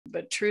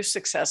but true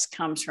success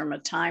comes from a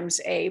times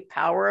A,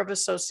 power of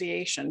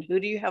association. Who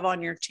do you have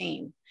on your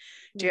team?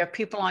 Do you have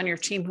people on your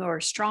team who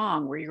are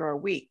strong where you are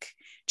weak?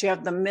 Do you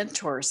have the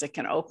mentors that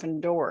can open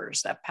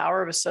doors? That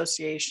power of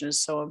association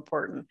is so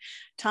important.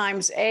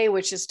 Times A,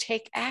 which is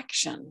take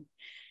action.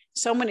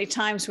 So many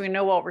times we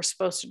know what we're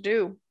supposed to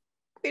do,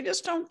 we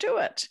just don't do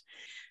it.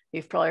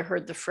 You've probably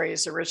heard the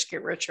phrase, the rich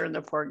get richer and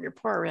the poor get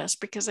poorer. That's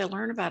because they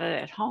learn about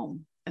it at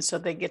home. And so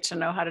they get to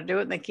know how to do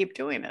it and they keep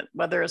doing it,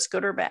 whether it's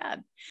good or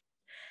bad.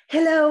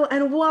 Hello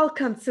and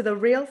welcome to the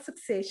Real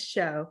Success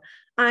Show.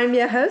 I'm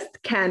your host,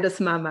 Candice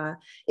Mama.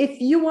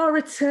 If you are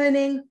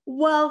returning,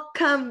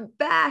 welcome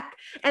back.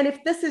 And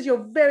if this is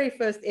your very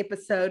first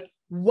episode,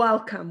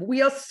 welcome.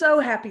 We are so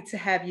happy to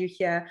have you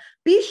here.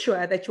 Be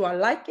sure that you are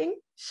liking,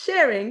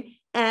 sharing,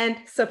 and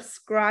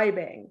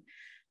subscribing.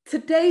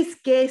 Today's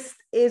guest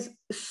is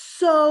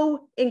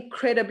so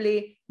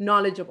incredibly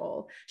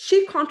knowledgeable.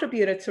 She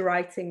contributed to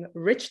writing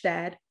Rich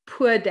Dad,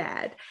 Poor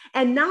Dad,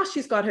 and now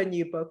she's got her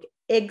new book,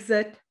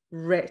 Exit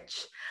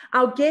Rich.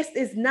 Our guest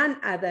is none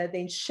other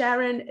than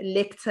Sharon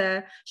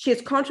Lechter. She has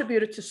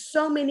contributed to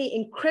so many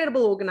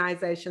incredible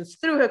organizations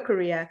through her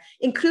career,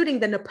 including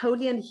the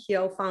Napoleon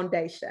Hill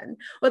Foundation.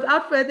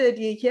 Without further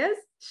ado, here's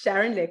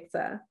Sharon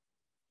Lechter.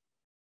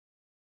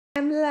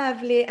 I'm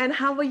lovely. And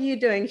how are you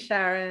doing,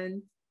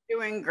 Sharon?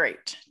 Doing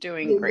great.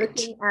 You're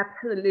looking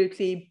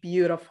absolutely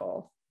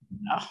beautiful.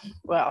 Oh,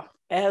 well,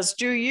 as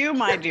do you,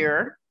 my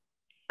dear.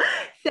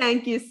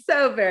 Thank you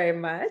so very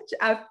much.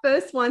 I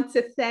first want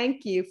to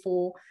thank you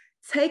for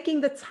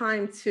taking the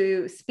time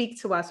to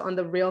speak to us on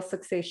the Real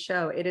Success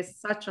Show. It is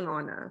such an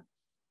honor.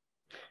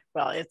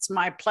 Well, it's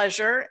my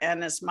pleasure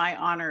and it's my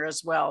honor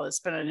as well. It's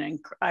been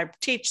I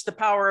teach the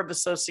power of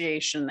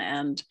association,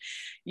 and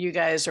you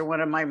guys are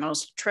one of my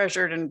most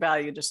treasured and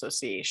valued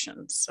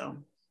associations. So,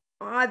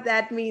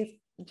 that means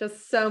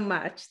just so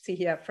much to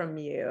hear from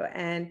you.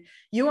 And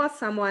you are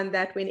someone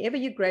that whenever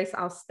you grace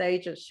our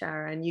stages,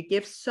 Sharon, you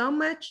give so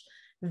much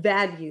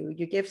value,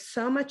 you give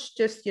so much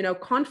just,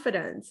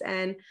 confidence.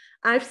 And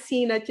I've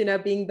seen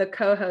it, being the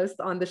co-host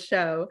on the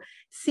show,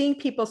 seeing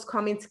people's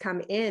comments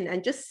come in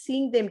and just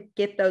seeing them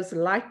get those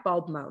light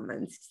bulb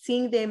moments,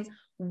 seeing them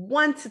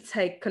want to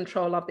take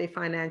control of their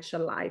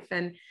financial life.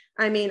 And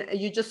I mean,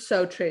 you're just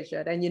so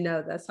treasured, and you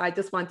know this. I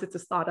just wanted to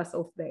start us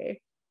off there.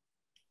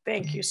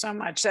 Thank you so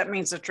much. That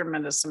means a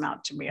tremendous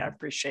amount to me. I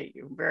appreciate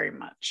you very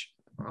much.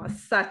 Oh,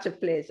 such a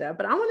pleasure.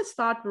 But I want to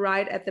start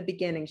right at the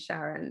beginning,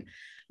 Sharon.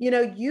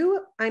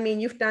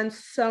 You've done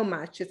so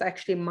much. It's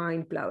actually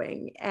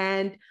mind-blowing.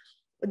 And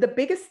the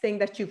biggest thing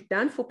that you've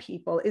done for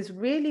people is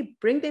really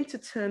bring them to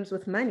terms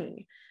with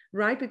money,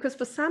 right? Because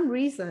for some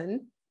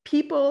reason,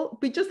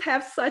 we just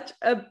have such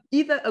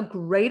either a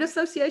great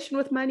association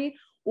with money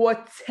or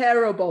a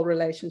terrible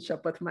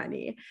relationship with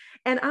money.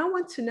 And I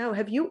want to know,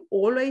 have you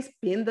always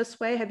been this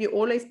way? Have you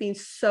always been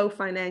so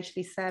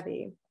financially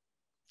savvy?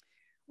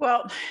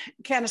 Well,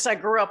 Candice, I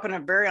grew up in a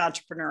very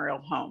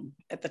entrepreneurial home.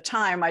 At the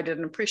time, I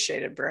didn't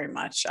appreciate it very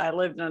much. I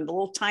lived in a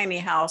little tiny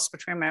house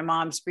between my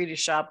mom's beauty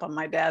shop and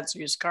my dad's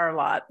used car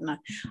lot. And I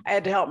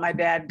had to help my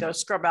dad go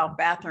scrub out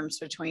bathrooms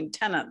between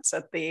tenants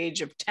at the age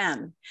of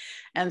 10.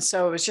 And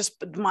so it was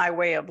just my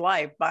way of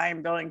life,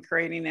 buying, building,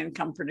 creating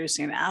income,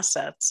 producing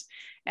assets.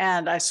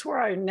 And I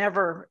swore I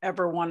never,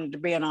 ever wanted to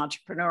be an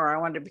entrepreneur. I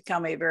wanted to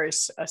become a very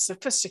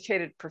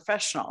sophisticated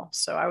professional.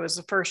 So I was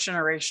the first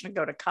generation to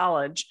go to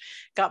college,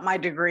 got my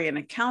degree in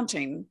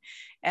accounting,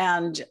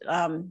 and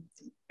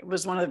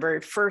was one of the very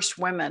first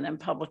women in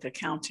public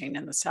accounting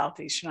in the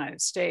Southeast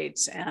United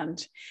States.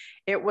 And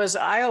it was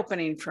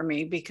eye-opening for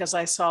me because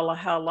I saw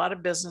how a lot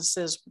of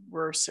businesses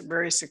were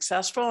very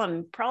successful,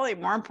 and probably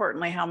more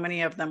importantly, how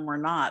many of them were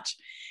not.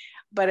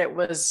 But it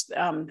was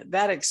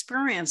that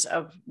experience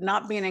of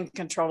not being in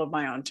control of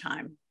my own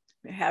time,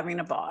 having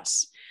a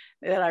boss,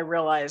 that I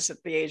realized at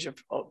the age of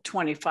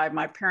 25,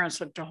 my parents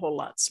looked a whole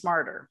lot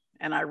smarter.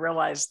 And I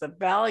realized the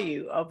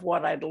value of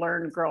what I'd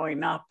learned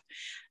growing up.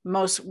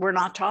 We're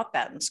not taught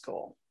that in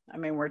school. I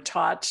mean, we're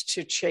taught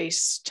to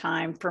chase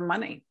time for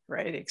money,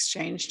 right?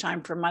 Exchange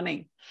time for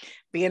money,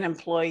 be an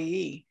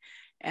employee.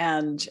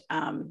 And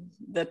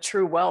the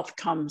true wealth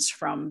comes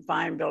from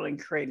buying, building,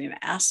 creating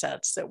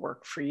assets that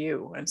work for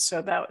you. And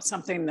so that was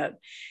something that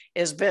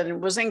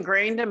was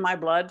ingrained in my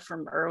blood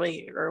from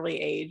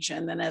early age.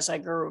 And then as I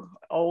grew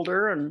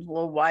older and a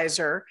little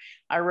wiser,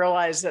 I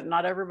realized that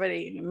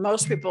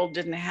most people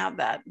didn't have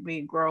that.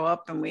 We grow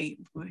up and we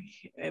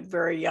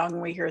very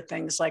young, we hear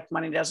things like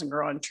money doesn't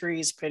grow on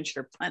trees, pinch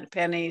your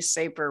pennies,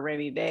 save for a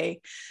rainy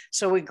day.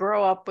 So we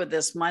grow up with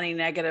this money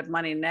negative,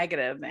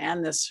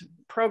 and this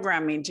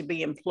programming to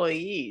be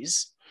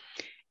employees.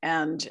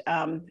 And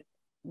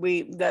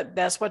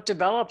that's what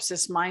develops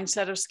this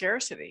mindset of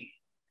scarcity.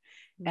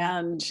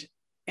 And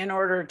in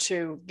order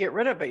to get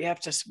rid of it, you have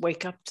to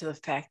wake up to the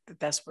fact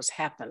that that's what's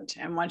happened.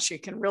 And once you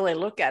can really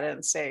look at it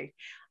and say,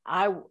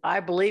 I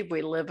believe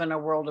we live in a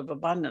world of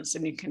abundance,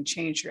 and you can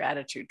change your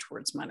attitude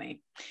towards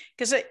money.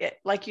 Because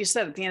like you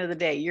said, at the end of the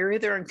day, you're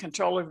either in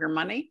control of your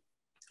money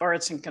or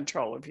it's in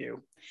control of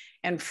you.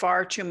 And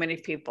far too many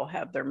people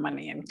have their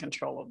money in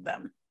control of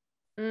them.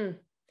 Mm,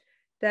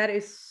 that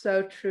is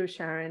so true,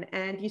 Sharon.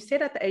 And you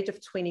said at the age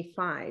of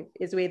 25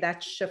 is where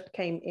that shift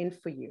came in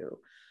for you.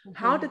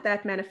 How Mhm. did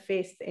that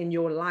manifest in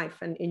your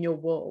life and in your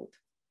world?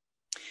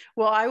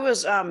 Well, I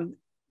was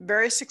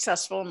very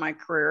successful in my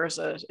career as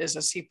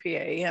a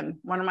CPA, and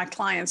one of my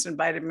clients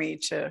invited me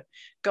to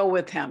go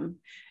with him.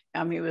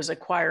 He was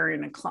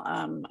acquiring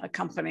a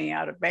company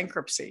out of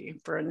bankruptcy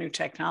for a new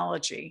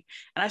technology.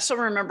 And I still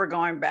remember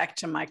going back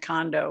to my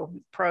condo,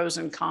 pros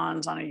and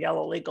cons on a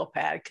yellow legal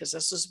pad, because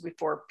this was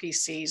before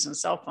PCs and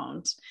cell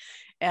phones.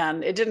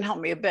 And it didn't help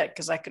me a bit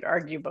because I could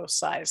argue both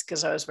sides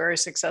because I was very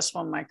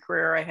successful in my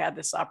career. I had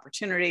this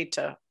opportunity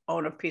to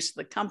own a piece of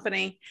the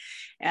company.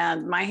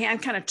 And my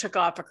hand kind of took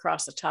off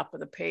across the top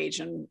of the page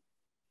and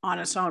on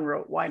its own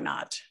wrote, why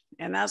not?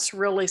 And that's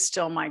really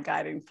still my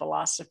guiding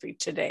philosophy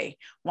today.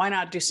 Why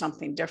not do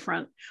something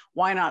different?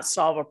 Why not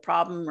solve a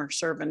problem or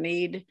serve a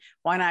need?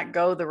 Why not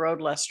go the road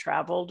less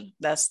traveled?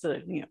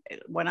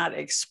 Why not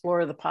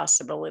explore the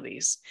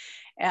possibilities?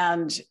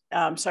 And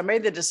so I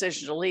made the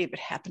decision to leave. It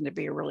happened to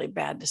be a really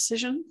bad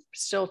decision,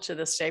 still to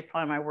this day,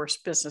 probably my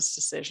worst business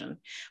decision.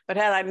 But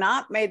had I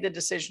not made the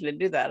decision to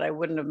do that, I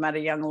wouldn't have met a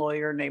young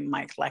lawyer named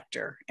Mike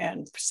Lechter.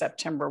 And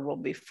September will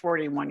be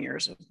 41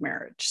 years of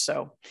marriage.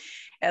 So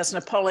as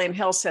Napoleon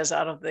Hill says,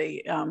 out of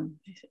the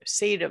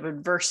seed of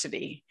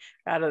adversity,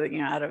 out of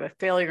a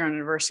failure and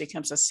adversity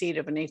comes a seed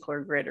of an equal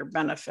or greater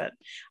benefit.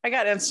 I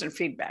got instant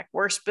feedback.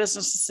 Worst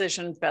business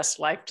decision, best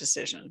life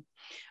decision.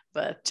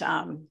 But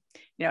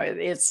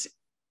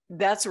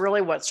that's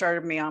really what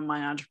started me on my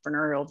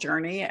entrepreneurial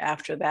journey.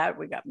 After that,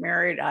 we got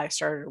married. I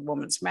started a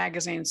woman's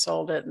magazine,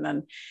 sold it, and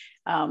then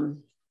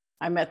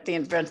I met the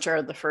inventor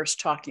of the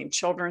first talking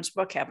children's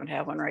book. Happen to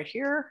have one right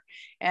here.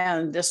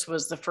 And this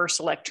was the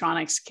first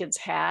electronics kids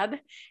had.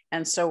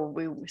 And so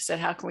we said,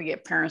 how can we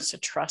get parents to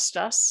trust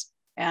us?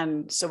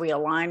 And so we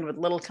aligned with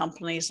little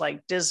companies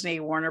like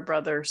Disney, Warner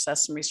Brothers,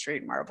 Sesame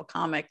Street, Marvel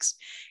Comics.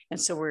 And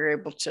so we were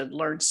able to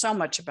learn so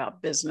much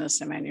about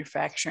business and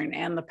manufacturing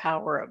and the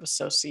power of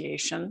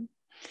association.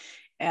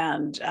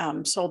 And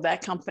sold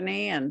that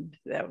company. And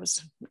that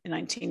was in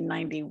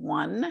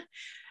 1991.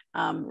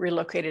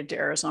 Relocated to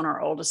Arizona.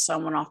 Our oldest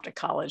son went off to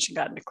college and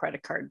got into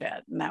credit card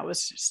debt. And that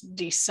was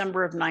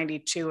December of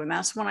 92. And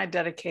that's when I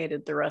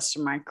dedicated the rest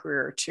of my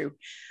career to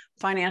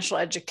financial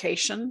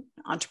education,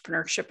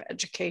 entrepreneurship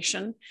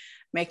education,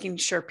 making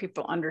sure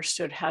people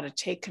understood how to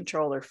take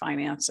control of their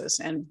finances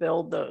and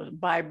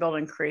buy, build,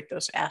 and create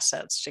those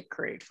assets to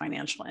create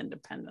financial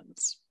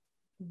independence.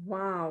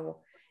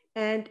 Wow.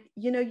 And,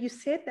 you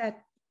said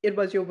that it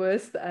was your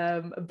worst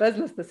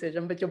business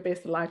decision, but your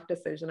best life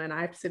decision. And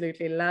I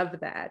absolutely love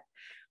that.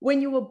 When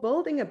you were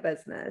building a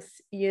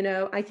business,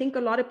 I think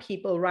a lot of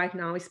people right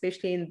now,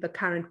 especially in the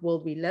current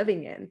world we're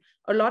living in,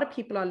 a lot of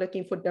people are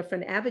looking for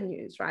different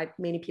avenues, right?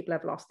 Many people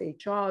have lost their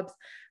jobs.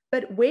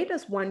 But where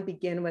does one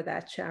begin with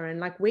that, Sharon?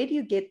 Like, where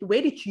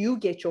did you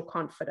get your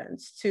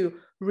confidence to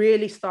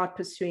really start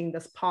pursuing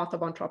this path of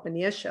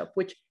entrepreneurship,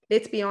 which,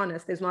 let's be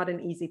honest, is not an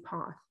easy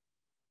path?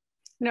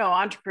 No,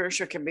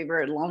 entrepreneurship can be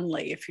very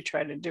lonely if you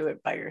try to do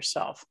it by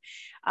yourself.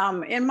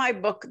 In my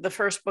book, the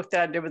first book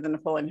that I did with the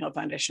Napoleon Hill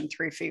Foundation,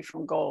 3 Feet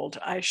from Gold,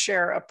 I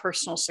share a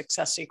personal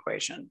success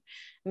equation.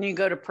 And you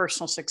go to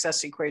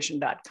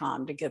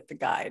personalsuccessequation.com to get the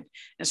guide.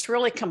 It's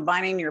really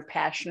combining your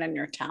passion and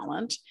your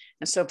talent.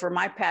 And so for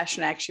my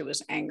passion actually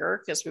was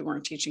anger, because we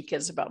weren't teaching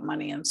kids about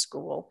money in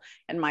school.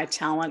 And my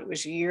talent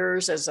was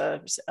years as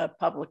a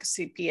public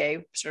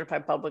CPA,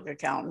 certified public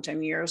accountant,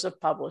 and years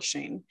of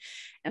publishing.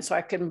 And so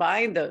I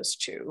combined those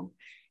two.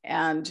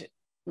 And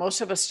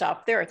most of us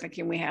stop there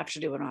thinking we have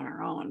to do it on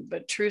our own.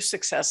 But true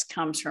success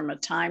comes from a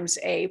times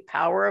A,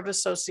 power of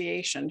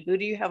association. Who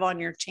do you have on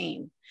your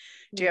team?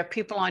 Do you have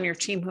people on your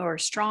team who are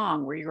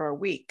strong where you are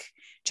weak?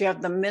 Do you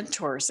have the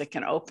mentors that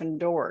can open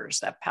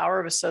doors? That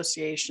power of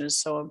association is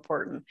so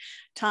important.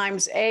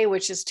 Times A,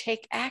 which is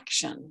take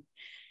action.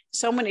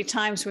 So many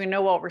times we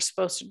know what we're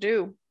supposed to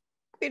do,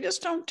 we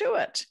just don't do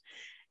it.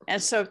 And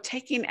so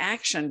taking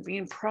action,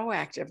 being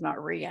proactive,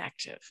 not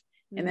reactive.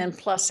 And then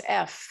plus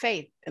F,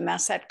 faith. And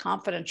that's that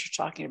confidence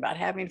you're talking about,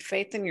 having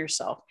faith in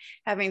yourself,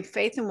 having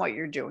faith in what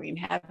you're doing,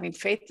 having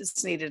faith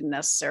that's needed and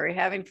necessary,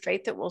 having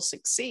faith that will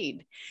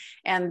succeed.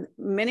 And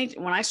when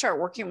I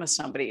start working with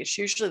somebody, it's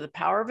usually the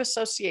power of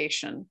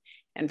association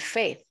and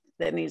faith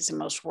that needs the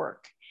most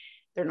work.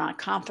 They're not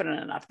confident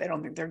enough. They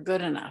don't think they're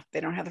good enough.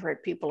 They don't have the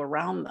right people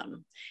around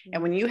them.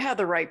 And when you have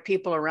the right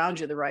people around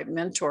you, the right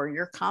mentor,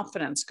 your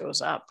confidence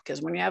goes up,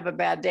 because when you have a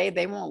bad day,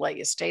 they won't let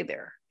you stay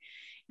there.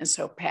 And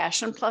so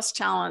passion plus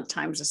talent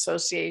times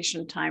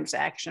association times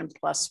action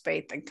plus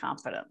faith and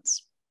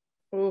confidence.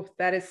 Oh,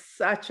 that is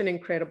such an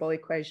incredible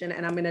equation.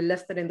 And I'm going to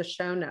list it in the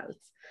show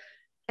notes.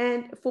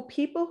 And for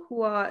people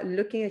who are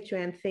looking at you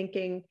and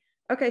thinking,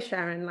 okay,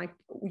 Sharon, like,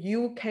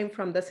 you came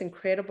from this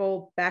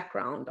incredible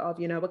background of,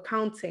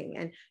 accounting,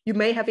 and you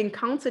may have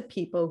encountered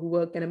people who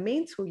were going to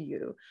mentor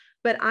you,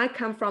 but I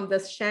come from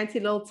this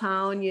shanty little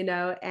town,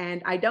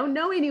 and I don't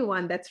know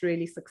anyone that's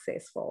really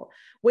successful.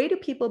 Where do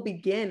people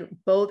begin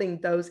building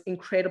those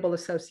incredible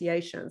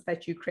associations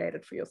that you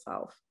created for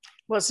yourself?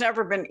 Well, it's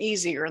never been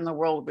easier in the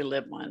world we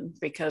live in,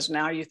 because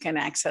now you can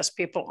access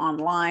people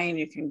online.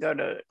 You can go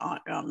to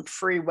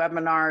free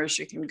webinars.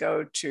 You can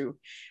go to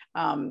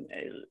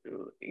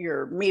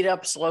your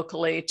meetups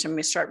locally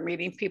to start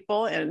meeting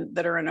people and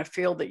that are in a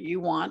field that you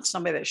want,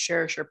 somebody that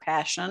shares your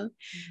passion.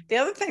 Mm-hmm. The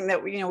other thing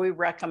that we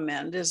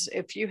recommend is,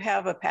 if you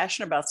have a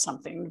passion about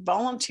something,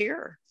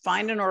 volunteer.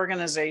 Find an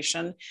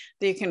organization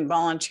that you can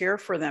volunteer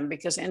for them,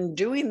 because in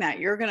doing that,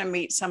 you're going to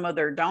meet some of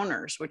their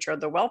donors, which are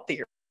the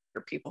wealthier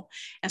people.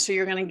 And so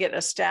you're going to get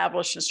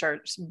established and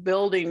start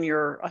building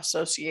your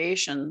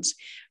associations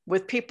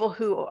with people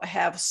who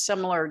have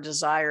similar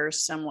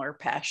desires, similar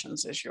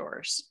passions as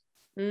yours.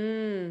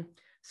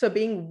 So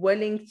being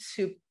willing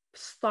to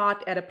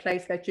start at a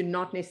place that you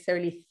not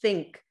necessarily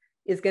think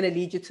is going to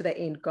lead you to the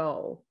end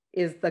goal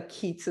is the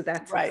key to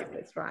that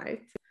success, right?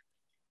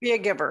 Be a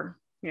giver,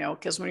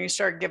 because when you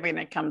start giving,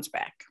 it comes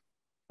back.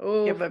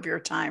 Give of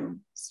your time,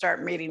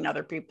 start meeting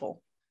other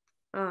people.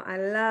 Oh, I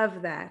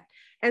love that.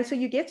 And so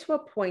you get to a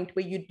point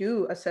where you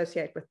do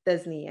associate with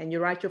Disney and you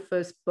write your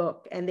first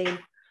book, and then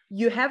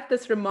you have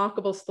this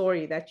remarkable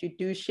story that you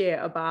do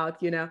share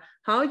about,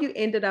 how you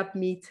ended up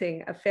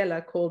meeting a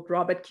fella called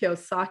Robert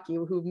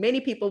Kiyosaki, who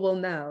many people will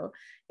know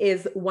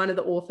is one of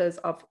the authors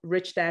of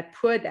Rich Dad,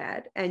 Poor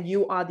Dad, and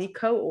you are the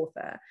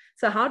co-author.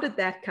 So how did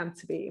that come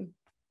to be?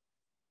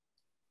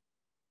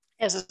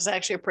 Yes, it's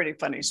actually a pretty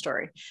funny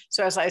story.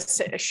 So as I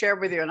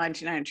shared with you, in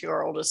 1992,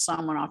 our oldest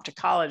son went off to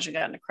college and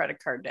got into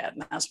credit card debt.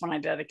 And that's when I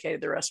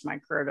dedicated the rest of my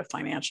career to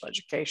financial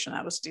education.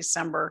 That was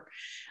December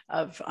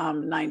of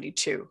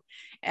 92.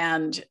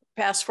 And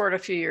fast forward a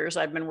few years,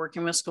 I've been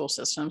working with school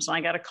systems, and I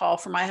got a call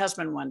from my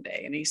husband one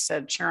day, and he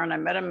said, Sharon, I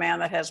met a man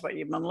that has what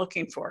you've been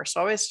looking for. So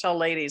I always tell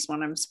ladies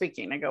when I'm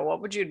speaking, I go, what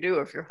would you do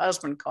if your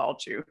husband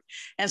called you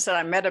and said,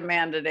 I met a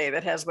man today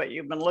that has what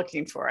you've been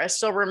looking for? I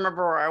still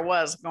remember where I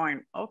was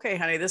going, okay,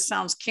 honey, this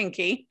sounds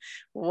kinky.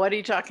 What are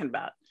you talking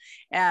about?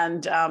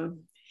 And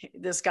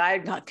this guy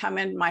had come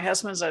in. My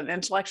husband's an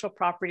intellectual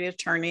property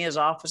attorney. His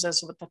office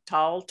is with a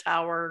tall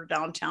tower,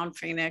 downtown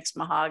Phoenix,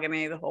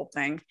 mahogany, the whole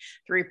thing,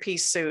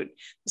 3-piece suit.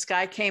 This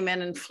guy came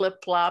in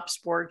flip-flops,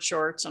 board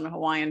shorts, and a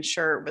Hawaiian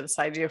shirt with this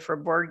idea for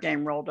a board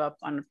game rolled up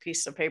on a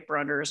piece of paper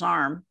under his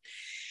arm.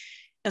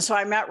 And so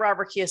I met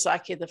Robert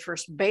Kiyosaki at the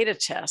first beta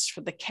test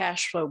for the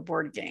cash flow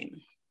board game.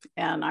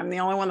 And I'm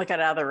the only one that got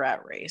out of the rat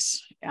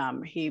race.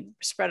 He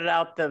spread it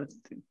out. The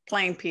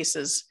playing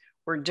pieces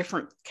were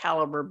different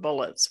caliber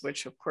bullets,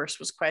 which of course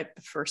was quite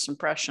the first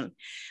impression.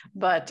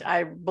 But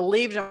I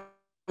believed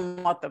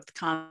in what the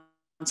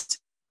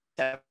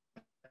concept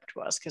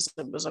was, because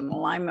it was in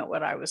alignment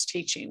with what I was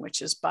teaching,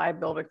 which is buy,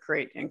 build, or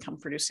create income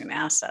producing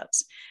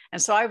assets. And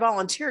so I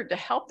volunteered to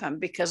help him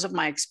because of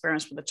my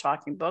experience with the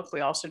talking book. We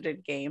also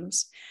did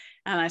games.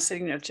 And I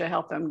said, to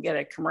help him get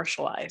it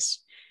commercialized.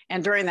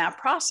 And during that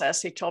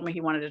process, he told me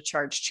he wanted to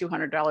charge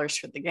 $200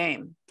 for the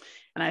game.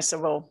 And I said,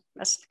 well,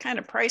 that's kind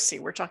of pricey.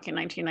 We're talking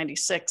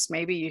 1996.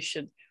 Maybe you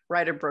should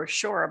write a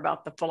brochure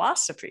about the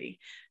philosophy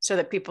so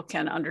that people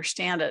can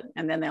understand it,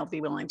 and then they'll be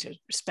willing to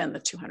spend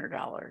the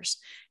 $200.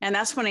 And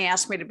that's when he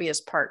asked me to be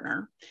his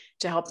partner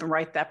to help him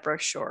write that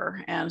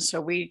brochure. And so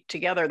we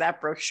together,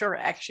 that brochure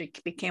actually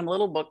became a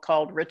little book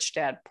called Rich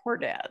Dad, Poor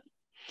Dad.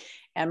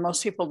 And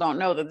most people don't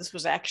know that this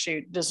was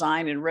actually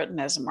designed and written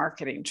as a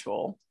marketing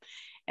tool.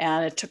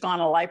 And it took on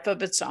a life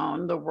of its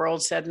own. The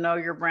world said, no,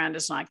 your brand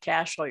is not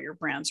cash flow, your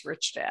brand's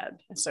Rich Dad.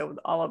 And so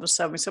all of a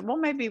sudden we said, well,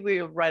 maybe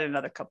we'll write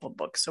another couple of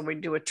books. So we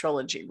do a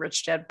trilogy,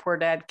 Rich Dad, Poor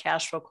Dad,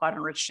 Cash Flow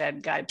Quadrant, Rich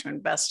Dad Guide to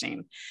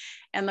Investing.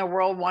 And the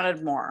world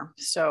wanted more.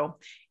 So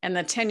in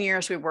the 10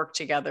 years we worked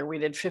together, we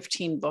did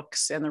 15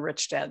 books in the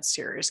Rich Dad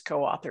series,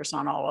 co-authors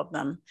on all of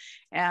them.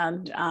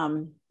 And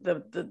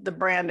the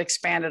brand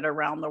expanded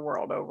around the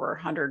world, over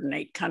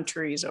 108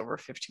 countries, over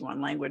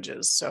 51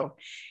 languages. So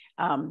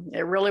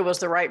it really was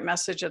the right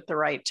message at the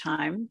right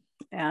time.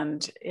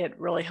 And it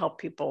really helped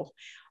people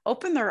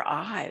open their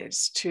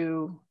eyes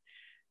to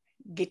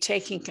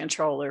taking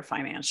control of their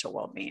financial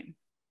well-being.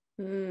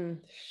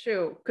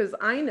 Sure. Because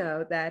I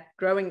know that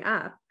growing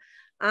up,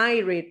 I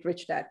read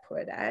Rich Dad,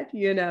 Poor Dad,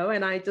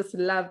 and I just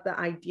loved the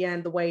idea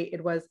and the way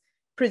it was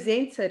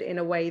presented in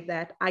a way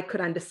that I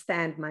could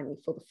understand money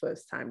for the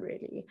first time,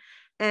 really.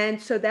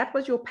 And so that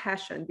was your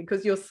passion,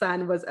 because your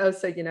son was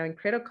also, in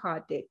credit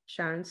card debt,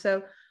 Sharon.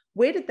 So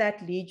where did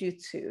that lead you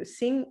to?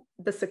 Seeing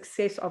the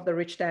success of the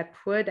Rich Dad,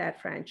 Poor Dad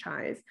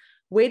franchise,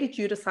 where did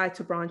you decide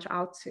to branch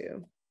out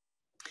to?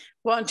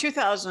 Well, in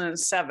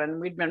 2007,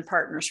 we'd been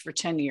partners for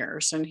 10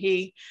 years, and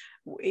he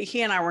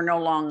and I were no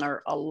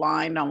longer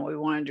aligned on what we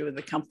wanted to do with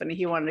the company.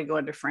 He wanted to go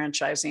into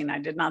franchising. I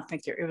did not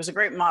think it was a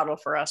great model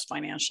for us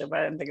financially, but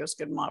I didn't think it was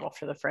a good model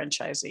for the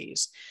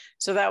franchisees.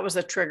 So that was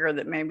the trigger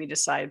that made me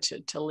decide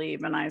to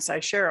leave. And as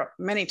I share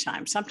many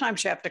times,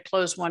 sometimes you have to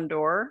close one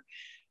door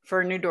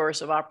for new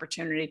doors of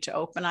opportunity to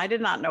open. I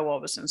did not know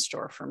what was in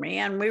store for me.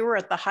 And we were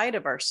at the height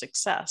of our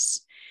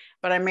success,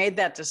 but I made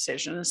that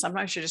decision. And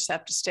sometimes you just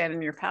have to stand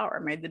in your power.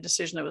 I made the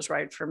decision that was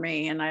right for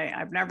me. And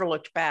I've never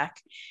looked back.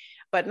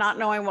 But not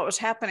knowing what was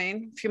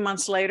happening, a few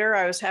months later,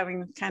 I was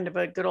having kind of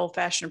a good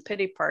old-fashioned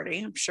pity party.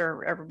 I'm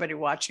sure everybody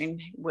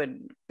watching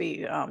would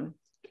be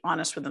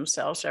honest with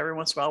themselves. Every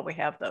once in a while we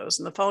have those.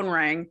 And the phone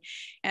rang,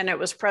 and it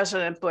was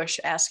President Bush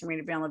asking me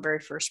to be on the very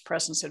first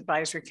President's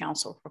Advisory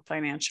Council for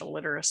Financial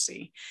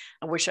Literacy,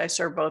 which I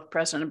served both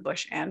President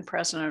Bush and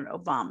President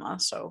Obama,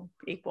 so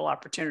equal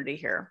opportunity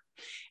here.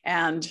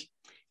 And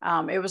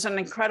it was an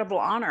incredible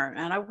honor,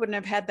 and I wouldn't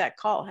have had that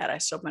call had I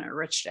still been at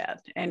Rich Dad.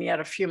 And yet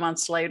a few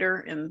months later,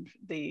 in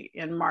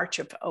March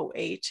of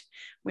 2008,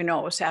 we know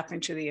what was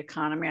happening to the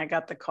economy. I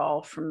got the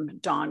call from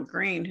Don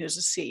Green, who's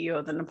the CEO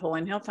of the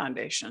Napoleon Hill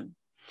Foundation.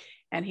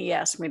 And he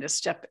asked me to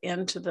step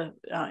into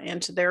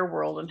their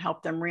world and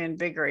help them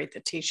reinvigorate the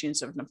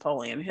teachings of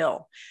Napoleon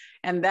Hill.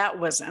 And that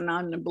was an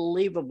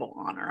unbelievable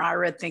honor. I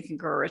read Think and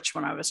Grow Rich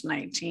when I was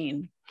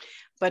 19.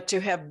 But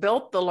to have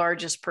built the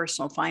largest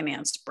personal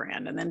finance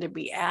brand and then to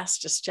be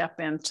asked to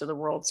step into the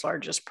world's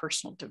largest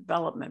personal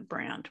development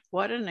brand,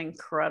 what an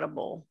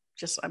incredible,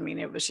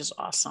 it was just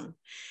awesome.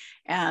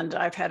 And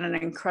I've had an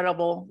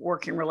incredible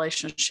working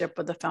relationship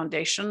with the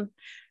foundation,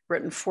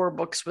 written 4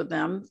 books with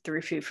them: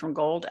 3 Feet from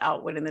Gold,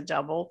 Outwitting the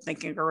Devil,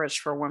 Think and Grow Rich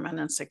for Women,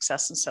 and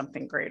Success in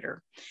Something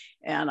Greater.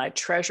 And I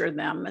treasure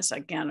them as,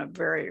 again, a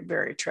very,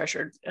 very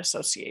treasured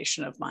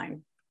association of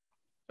mine.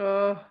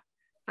 Oh,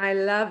 I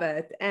love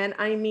it. And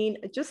I mean,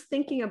 just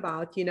thinking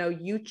about,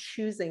 you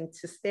choosing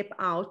to step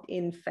out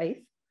in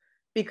faith,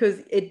 because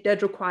it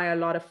did require a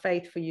lot of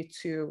faith for you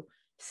to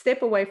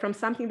step away from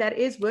something that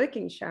is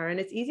working, Sharon.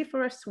 It's easy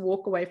for us to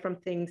walk away from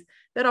things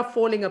that are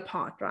falling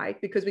apart, right?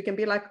 Because we can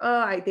be like,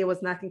 there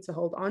was nothing to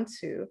hold on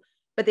to.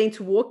 But then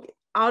to walk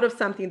out of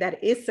something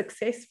that is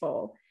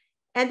successful,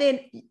 and then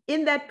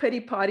in that pity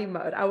party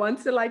mode, I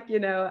want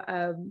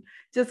to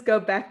just go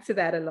back to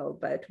that a little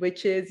bit,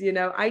 which is,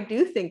 I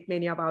do think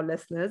many of our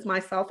listeners,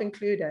 myself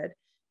included,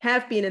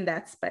 have been in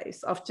that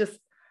space of just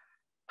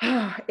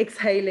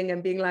exhaling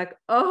and being like,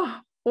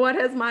 what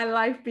has my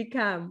life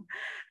become?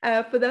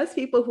 For those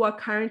people who are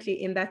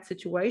currently in that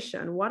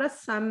situation, what are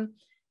some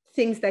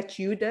things that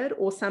you did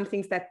or some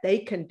things that they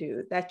can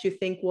do that you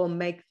think will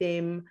make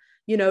them,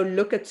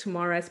 look at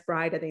tomorrow as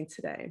brighter than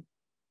today?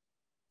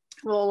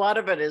 Well, a lot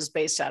of it is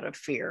based out of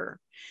fear.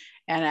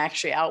 And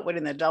actually,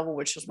 Outwitting the Devil,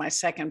 which was my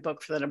second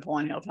book for the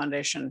Napoleon Hill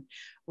Foundation,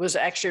 was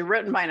actually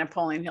written by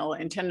Napoleon Hill,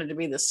 intended to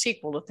be the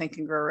sequel to Think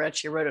and Grow Rich.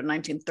 He wrote it in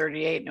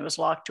 1938, and it was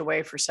locked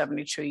away for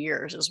 72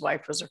 years. His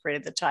wife was afraid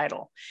of the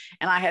title.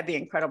 And I had the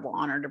incredible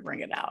honor to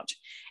bring it out.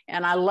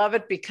 And I love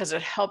it because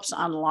it helps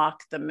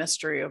unlock the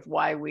mystery of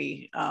why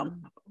we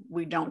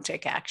don't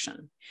take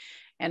action.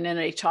 And then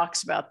he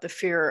talks about the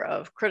fear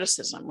of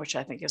criticism, which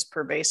I think is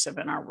pervasive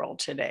in our world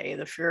today.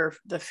 The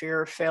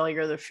fear of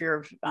failure, the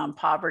fear of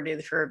poverty,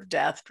 the fear of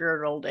death,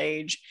 fear of old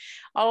age,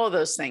 all of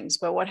those things.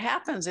 But what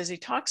happens is he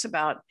talks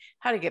about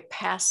how to get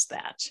past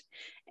that.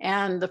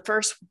 And the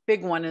first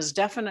big one is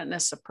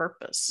definiteness of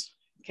purpose.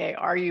 Okay,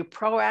 are you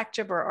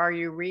proactive or are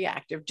you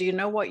reactive? Do you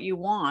know what you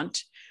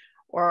want?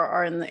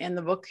 Or in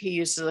the book, he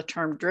uses the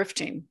term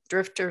drifting.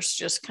 Drifters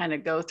just kind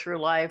of go through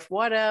life,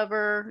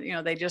 whatever,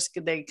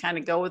 they kind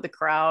of go with the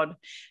crowd.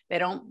 They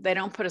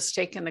don't put a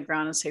stake in the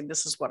ground and say,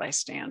 this is what I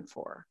stand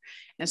for.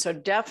 And so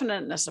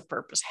definiteness of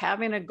purpose,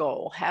 having a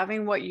goal,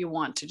 having what you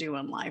want to do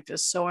in life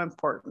is so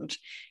important.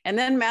 And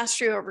then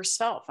mastery over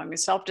self. I mean,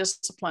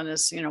 self-discipline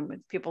is,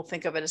 people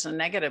think of it as a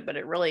negative, but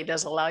it really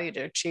does allow you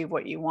to achieve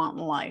what you want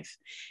in life.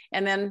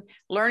 And then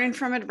learning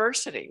from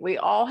adversity. We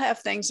all have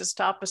things that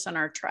stop us in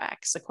our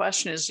tracks. The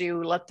question is, do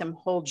you let them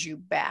hold you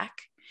back?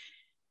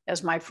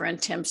 As my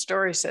friend Tim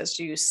Story says,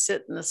 do you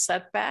sit in the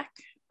setback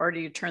or do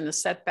you turn the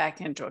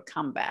setback into a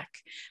comeback?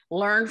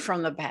 Learn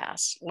from the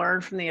past, learn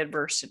from the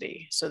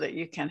adversity so that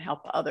you can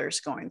help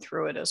others going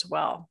through it as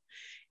well.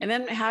 And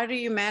then how do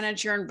you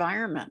manage your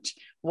environment?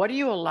 What are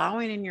you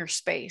allowing in your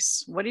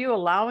space? What are you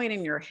allowing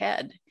in your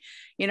head?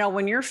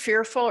 When you're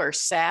fearful or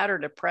sad or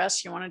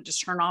depressed, you want to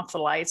just turn off the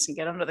lights and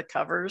get under the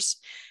covers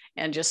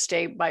and just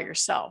stay by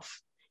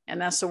yourself. And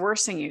that's the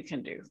worst thing you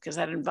can do because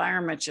that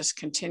environment just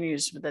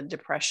continues with the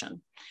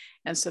depression.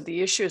 And so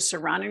the issue is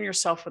surrounding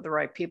yourself with the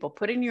right people,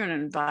 putting you in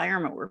an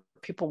environment where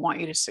people want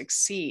you to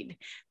succeed.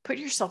 Put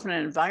yourself in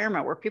an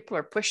environment where people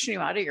are pushing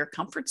you out of your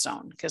comfort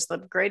zone because the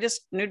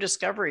greatest new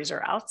discoveries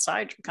are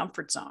outside your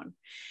comfort zone.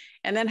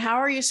 And then how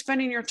are you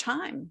spending your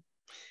time?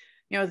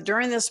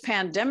 During this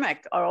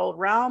pandemic all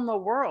around the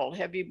world,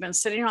 have you been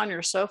sitting on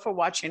your sofa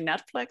watching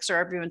Netflix, or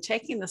have you been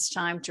taking this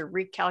time to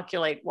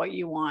recalculate what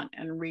you want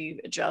and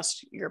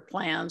readjust your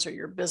plans or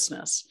your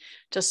business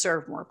to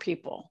serve more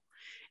people?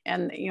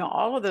 And,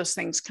 all of those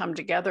things come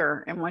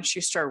together. And once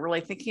you start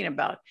really thinking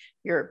about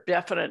your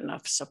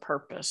definiteness of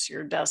purpose,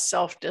 your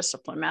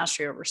self-discipline,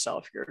 mastery over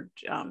self, your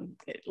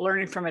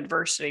learning from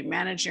adversity,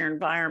 managing your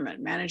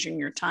environment, managing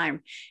your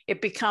time,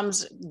 it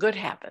becomes good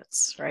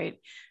habits, right?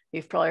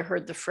 You've probably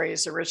heard the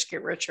phrase, the rich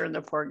get richer and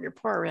the poor get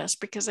poorer. That's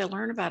because they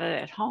learn about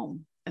it at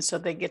home. And so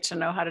they get to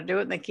know how to do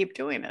it and they keep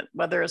doing it,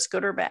 whether it's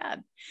good or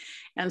bad.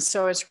 And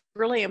so it's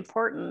really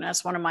important.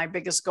 That's one of my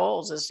biggest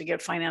goals, is to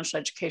get financial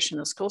education in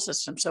the school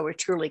system so we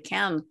truly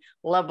can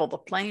level the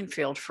playing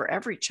field for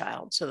every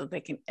child, so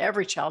that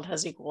every child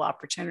has equal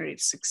opportunity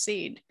to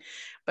succeed.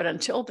 But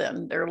until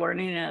then, they're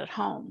learning it at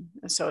home.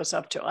 And so it's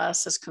up to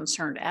us as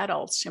concerned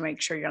adults to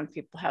make sure young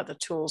people have the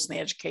tools and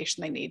the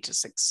education they need to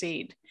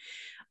succeed.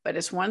 But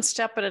it's one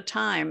step at a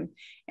time.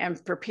 And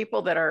for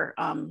people that are,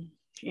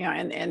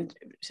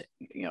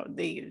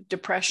 the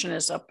depression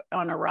is up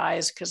on a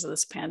rise because of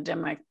this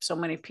pandemic. So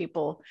many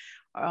people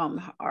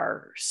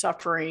are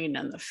suffering,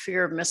 and the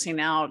fear of missing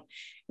out.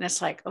 And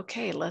it's like,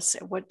 okay,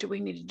 what do we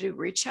need to do?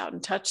 Reach out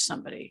and touch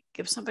somebody,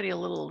 give somebody a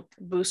little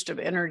boost of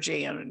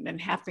energy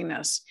and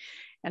happiness,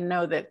 and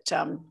know that,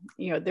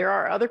 there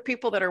are other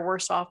people that are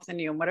worse off than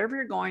you. And whatever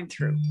you're going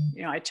through,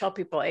 I tell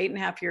people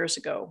 8.5 years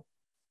ago,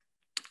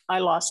 I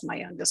lost my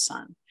youngest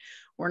son.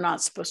 We're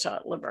not supposed to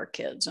outlive our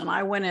kids. And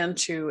I went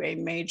into a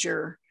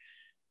major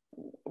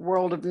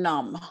world of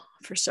numb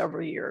for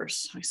several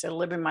years. I said,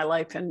 living my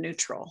life in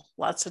neutral,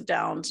 lots of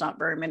downs, not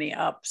very many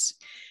ups,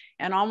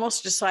 and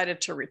almost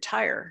decided to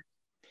retire,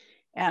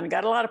 and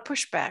got a lot of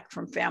pushback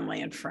from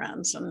family and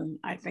friends. And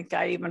I think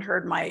I even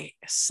heard my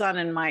son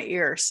in my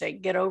ear say,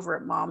 "Get over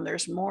it, Mom.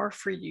 There's more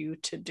for you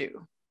to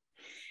do."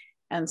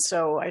 And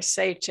so I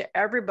say to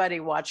everybody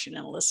watching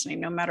and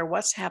listening, no matter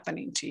what's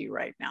happening to you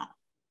right now,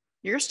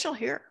 you're still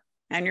here.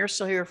 And you're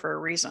still here for a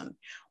reason.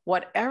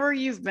 Whatever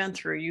you've been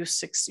through, you've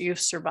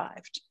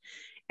survived.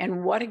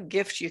 And what a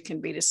gift you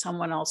can be to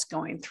someone else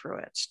going through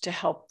it, to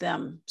help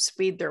them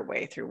speed their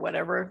way through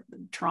whatever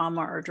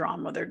trauma or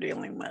drama they're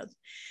dealing with.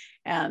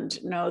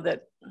 And know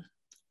that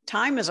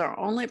time is our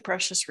only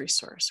precious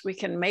resource. We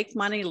can make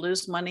money,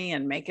 lose money,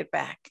 and make it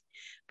back.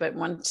 But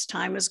once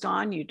time is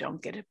gone, you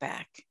don't get it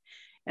back.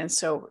 And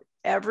so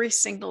every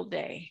single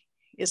day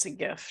is a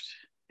gift.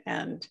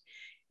 And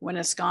when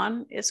it's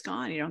gone, it's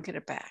gone. You don't get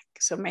it back.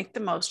 So make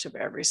the most of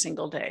every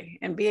single day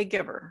and be a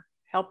giver.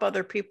 Help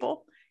other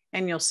people,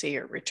 and you'll see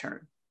your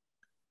return.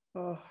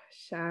 Oh,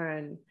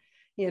 Sharon,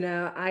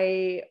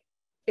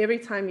 every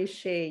time you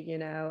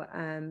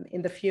share,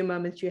 in the few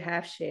moments you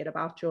have shared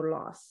about your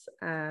loss,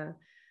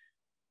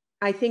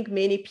 I think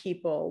many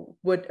people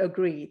would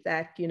agree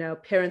that,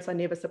 parents are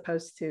never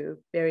supposed to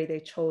bury their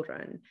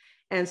children.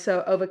 And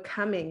so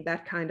overcoming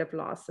that kind of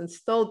loss and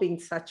still being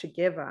such a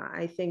giver,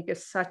 I think,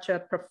 is such a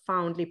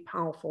profoundly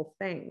powerful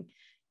thing.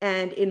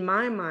 And in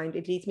my mind,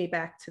 it leads me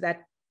back to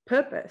that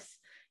purpose,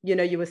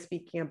 you were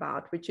speaking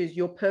about, which is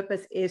your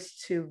purpose is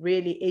to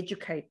really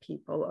educate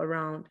people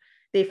around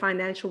their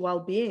financial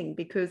well-being,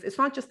 because it's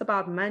not just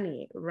about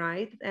money,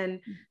 right?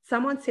 And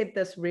someone said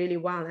this really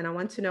well, and I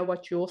want to know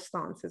what your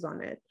stance is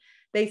on it.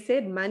 They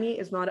said money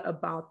is not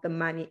about the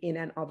money in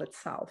and of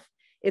itself.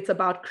 It's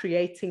about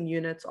creating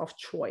units of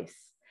choice.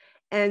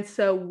 And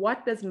so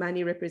what does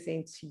money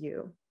represent to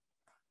you?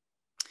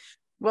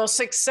 Well,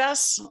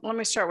 success, let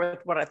me start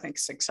with what I think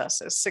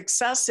success is.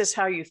 Success is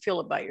how you feel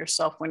about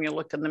yourself when you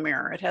look in the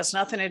mirror. It has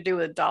nothing to do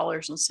with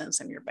dollars and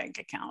cents in your bank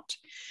account.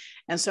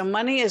 And so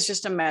money is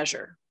just a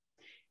measure.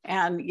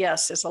 And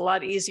yes, it's a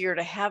lot easier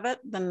to have it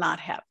than not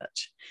have it.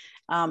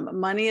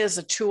 Money is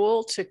a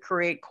tool to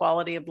create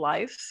quality of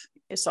life.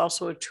 It's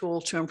also a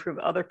tool to improve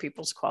other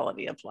people's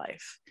quality of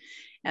life.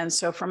 And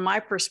so from my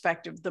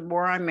perspective, the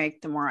more I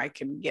make, the more I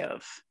can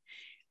give.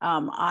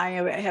 I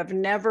have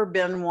never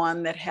been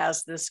one that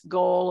has this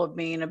goal of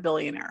being a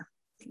billionaire.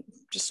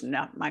 Just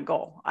not my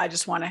goal. I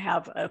just want to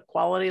have a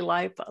quality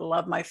life,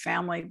 love my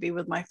family, be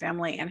with my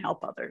family, and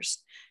help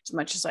others as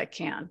much as I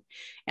can.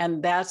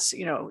 And that's,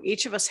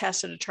 each of us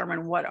has to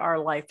determine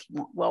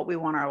what we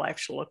want our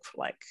life to look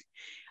like.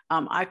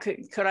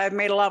 Could I have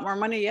made a lot more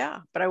money? Yeah,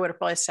 but I would have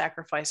probably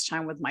sacrificed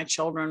time with my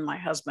children, my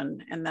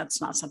husband, and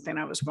that's not something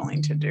I was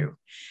willing to do.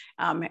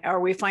 Are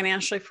we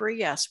financially free?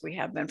 Yes, we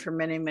have been for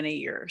many, many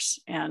years.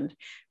 And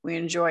we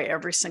enjoy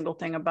every single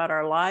thing about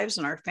our lives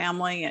and our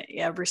family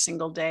every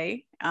single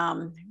day.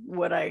 I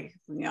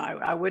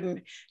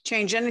wouldn't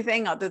change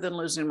anything other than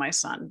losing my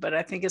son. But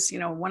I think it's,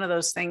 one of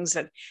those things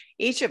that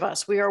each of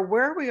us, we are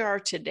where we are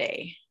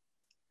today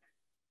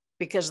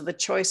because of the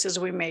choices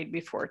we made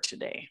before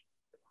today.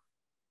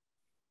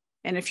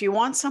 And if you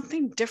want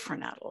something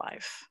different out of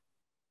life,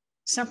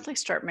 simply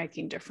start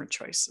making different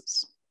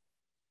choices.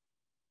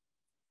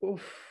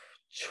 Oof,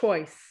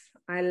 choice.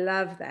 I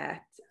love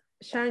that.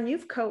 Sharon,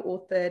 you've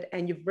co-authored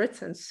and you've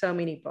written so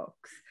many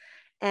books.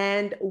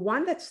 And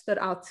one that stood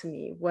out to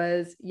me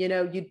was,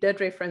 you did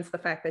reference the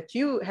fact that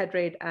you had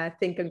read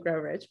Think and Grow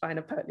Rich by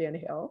Napoleon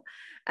Hill.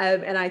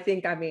 And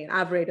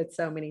I've read it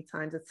so many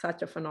times. It's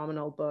such a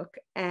phenomenal book.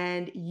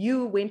 And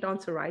you went on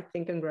to write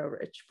Think and Grow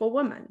Rich for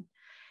women.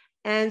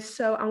 And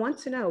so I want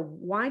to know,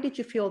 why did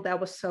you feel that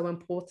was so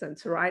important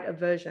to write a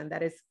version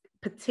that is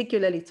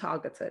particularly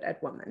targeted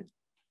at women?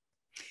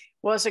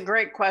 Well, it's a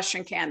great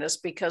question, Candice,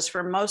 because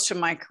for most of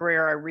my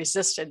career, I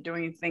resisted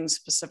doing things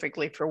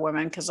specifically for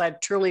women because I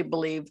truly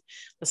believe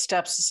the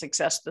steps to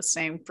success are the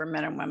same for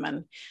men and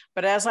women.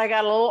 But as I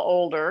got a little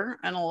older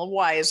and a little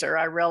wiser,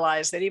 I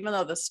realized that even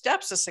though the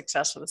steps to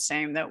success are the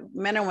same, that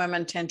men and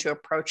women tend to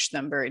approach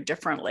them very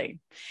differently.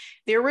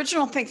 The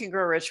original Think and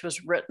Grow Rich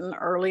was written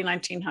early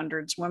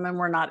 1900s. Women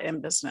were not in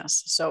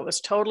business. So it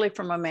was totally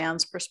from a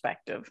man's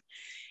perspective.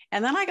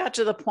 And then I got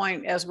to the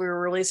point as we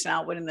were releasing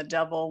Outwitting the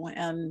Devil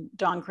and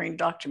Don Green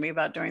talked to me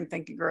about doing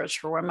Think and Grow Rich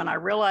for Women. I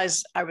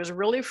realized I was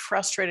really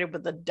frustrated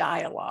with the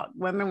dialogue.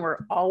 Women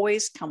were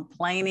always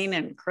complaining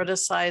and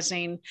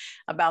criticizing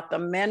about the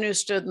men who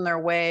stood in their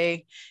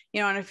way.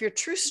 You know, and if you're a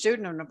true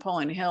student of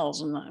Napoleon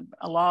Hill's and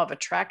the law of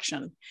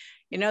attraction,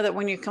 you know that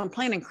when you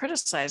complain and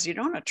criticize, you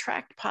don't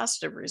attract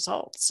positive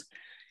results.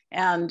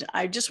 And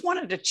I just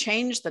wanted to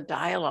change the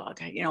dialogue.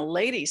 You know,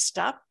 ladies,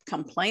 stop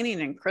complaining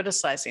and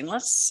criticizing.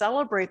 Let's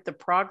celebrate the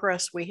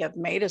progress we have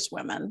made as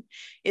women.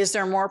 Is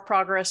there more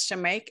progress to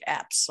make?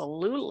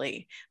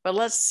 Absolutely. But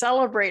let's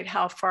celebrate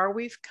how far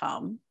we've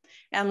come.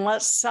 And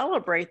let's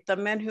celebrate the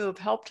men who have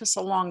helped us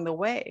along the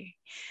way.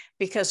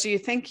 Because you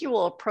think you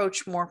will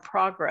approach more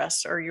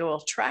progress or you'll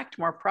attract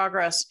more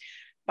progress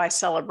by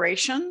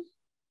celebration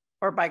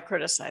or by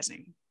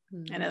criticizing.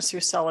 Mm-hmm. And it's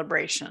through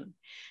celebration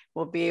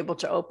we'll be able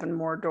to open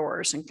more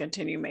doors and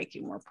continue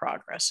making more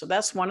progress. So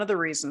that's one of the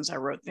reasons I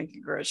wrote Think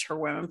and Grow Rich for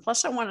Women.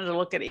 Plus, I wanted to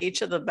look at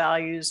each of the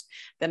values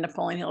that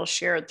Napoleon Hill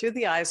shared through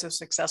the eyes of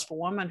successful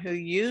women who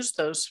use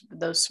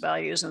those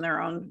values in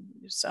their own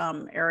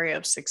area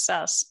of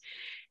success.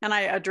 And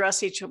I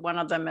address each one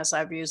of them as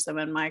I've used them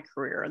in my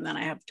career. And then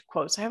I have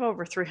quotes. I have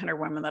over 300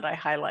 women that I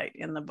highlight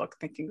in the book,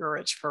 Think and Grow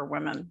Rich for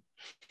Women.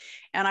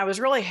 And I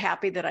was really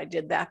happy that I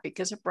did that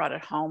because it brought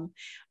it home.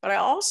 But I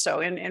also,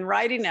 in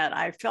writing it,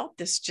 I felt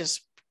this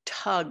just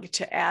tug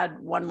to add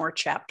one more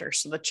chapter.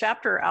 So the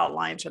chapter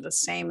outlines are the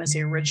same as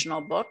the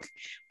original book,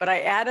 but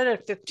I added a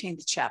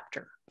 15th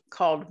chapter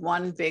called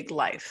One Big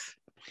Life.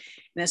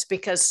 And it's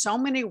because so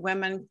many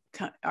women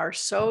are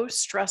so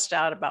stressed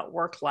out about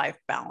work-life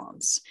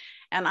balance.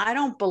 And I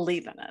don't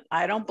believe in it.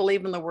 I don't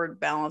believe in the word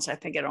balance. I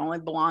think it only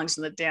belongs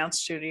in the dance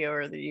studio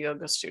or the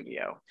yoga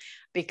studio.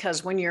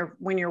 Because when you're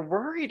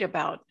worried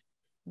about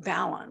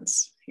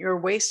balance, you're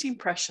wasting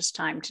precious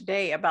time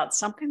today about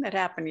something that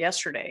happened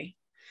yesterday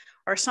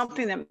or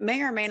something that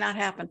may or may not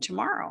happen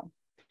tomorrow.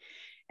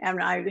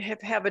 And I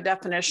have a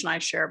definition I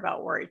share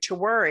about worry. To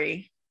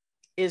worry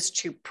is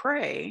to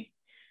pray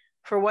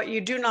for what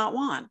you do not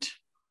want.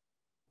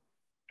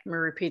 Let me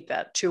repeat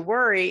that. To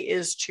worry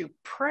is to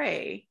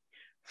pray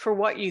for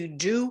what you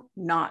do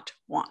not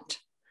want.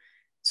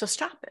 So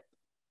stop it.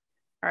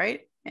 All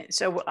right.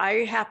 So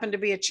I happen to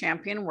be a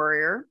champion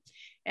worrier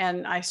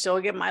and I still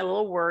get my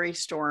little worry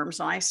storms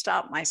and I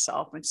stop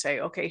myself and say,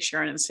 okay,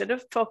 Sharon, instead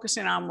of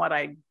focusing on what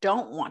I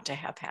don't want to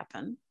have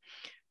happen,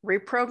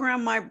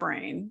 reprogram my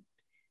brain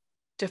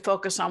to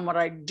focus on what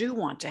I do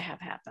want to have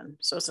happen.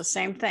 So it's the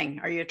same thing.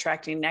 Are you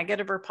attracting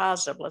negative or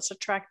positive? Let's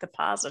attract the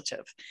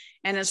positive.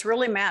 And it's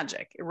really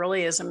magic. It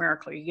really is a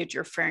miracle. You get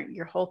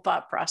your whole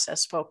thought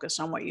process focused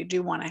on what you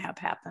do want to have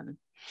happen.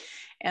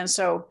 And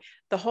so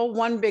the whole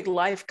One Big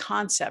Life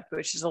concept,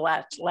 which is the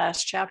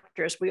last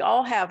chapter, is we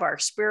all have our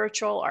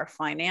spiritual, our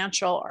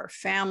financial, our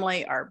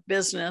family, our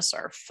business,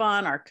 our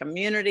fun, our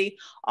community,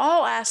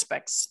 all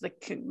aspects that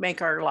can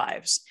make our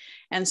lives.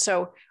 And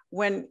so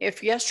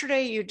if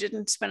yesterday you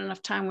didn't spend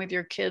enough time with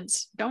your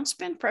kids, don't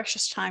spend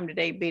precious time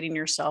today beating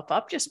yourself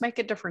up. Just make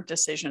a different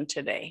decision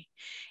today.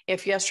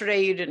 If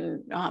yesterday you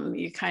didn't,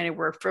 you kind of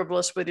were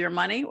frivolous with your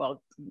money,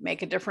 well,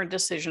 make a different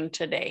decision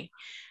today,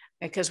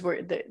 because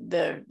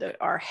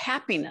our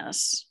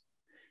happiness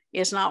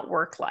is not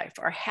work life.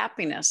 Our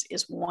happiness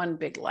is one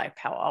big life.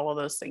 How all of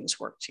those things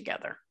work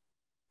together.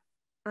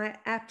 I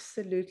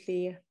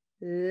absolutely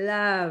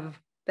love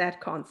that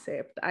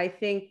concept. I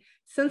think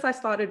since I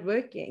started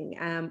working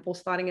or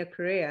starting a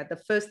career, the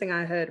first thing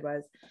I heard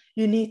was,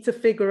 you need to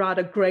figure out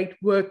a great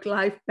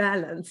work-life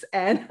balance.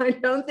 And I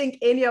don't think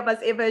any of us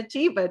ever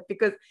achieve it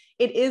because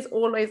it is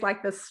always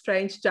like this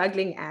strange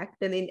juggling act.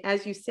 And then,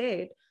 as you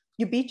said,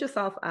 you beat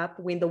yourself up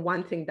when the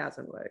one thing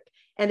doesn't work.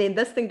 And then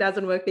this thing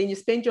doesn't work. Then you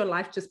spend your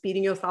life just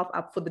beating yourself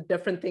up for the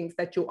different things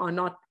that you are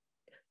not,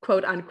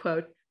 quote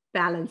unquote,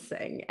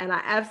 balancing. And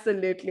I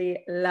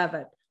absolutely love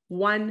it.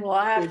 One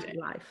big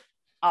life.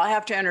 I'll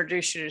have to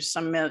introduce you to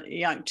some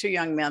two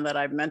young men that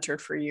I've mentored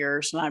for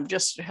years, and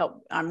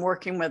I'm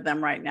working with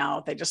them right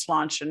now. They just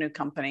launched a new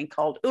company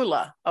called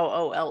Oola,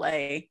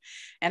 O-O-L-A,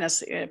 and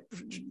it's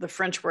the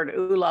French word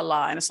ooh la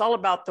la, and it's all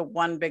about the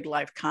One Big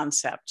Life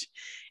concept.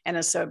 And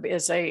it's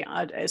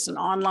an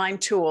online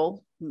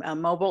tool, a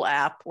mobile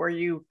app where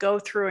you go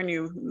through and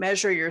you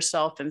measure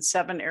yourself in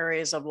 7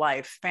 areas of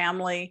life: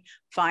 family,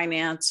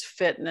 finance,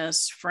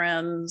 fitness,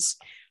 friends,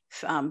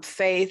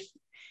 faith,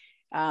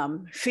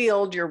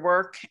 field, your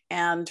work,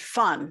 and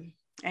fun.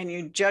 and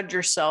you judge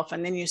yourself,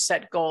 and then you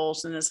set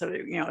goals. And it's a,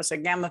 it's a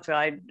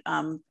gamified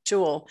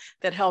tool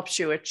that helps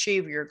you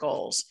achieve your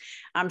goals.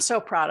 I'm so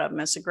proud of them.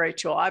 It's a great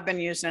tool. I've been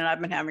using it.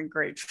 I've been having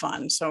great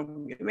fun.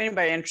 So if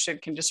anybody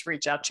interested can just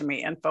reach out to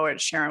me,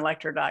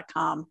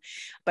 info@sharonlechter.com.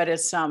 But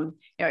it's,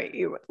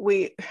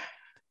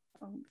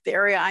 the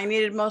area I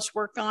needed most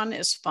work on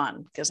is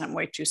fun, because I'm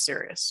way too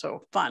serious.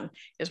 So fun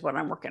is what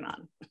I'm working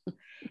on.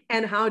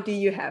 And how do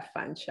you have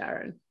fun,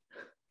 Sharon?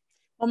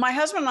 Well, my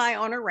husband and I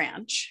own a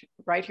ranch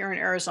right here in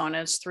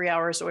Arizona. It's 3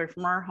 hours away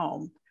from our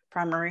home,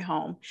 primary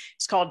home.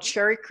 It's called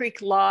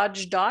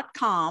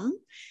cherrycreeklodge.com.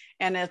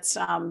 And it's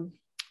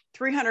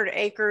 300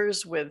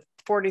 acres with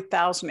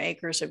 40,000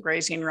 acres of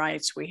grazing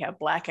rights. We have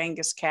Black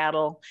Angus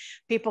cattle.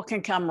 People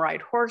can come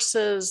ride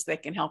horses. They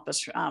can help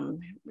us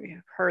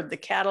herd the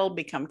cattle,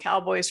 become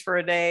cowboys for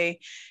a day.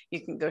 You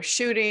can go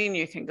shooting.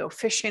 You can go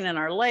fishing in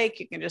our lake.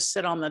 You can just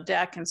sit on the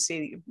deck and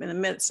see.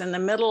 It's in the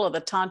middle of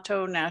the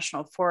Tonto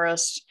National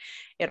Forest.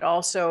 It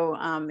also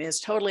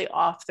is totally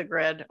off the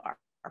grid. Our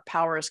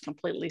power is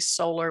completely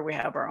solar. We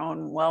have our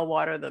own well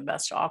water, the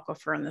best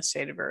aquifer in the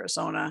state of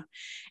Arizona.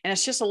 And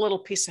it's just a little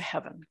piece of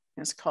heaven.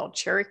 It's called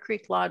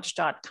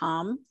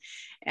cherrycreeklodge.com.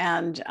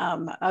 And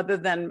other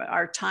than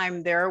our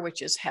time there,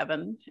 which is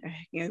heaven,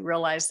 you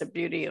realize the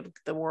beauty of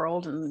the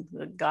world and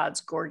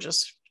God's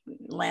gorgeous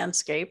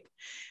landscape.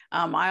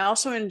 I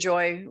also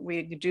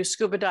we do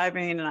scuba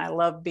diving, and I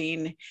love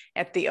being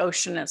at the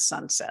ocean at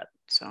sunset.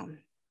 So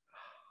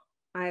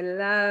I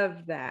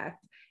love that.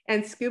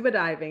 And scuba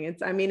diving,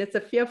 it's a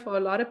fear for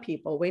a lot of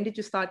people. When did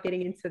you start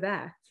getting into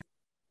that?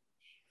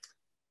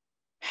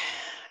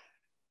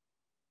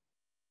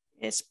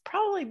 It's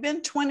probably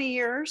been 20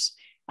 years.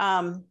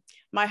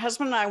 My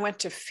husband and I went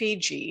to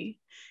Fiji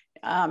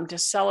to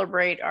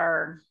celebrate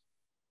our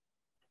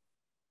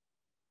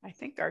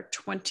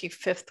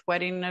 25th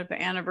wedding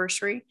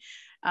anniversary.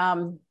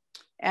 And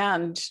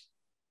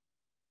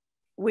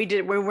we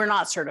were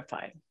not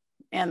certified.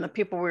 And the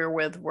people we were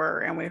with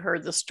were, and we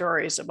heard the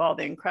stories of all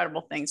the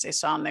incredible things they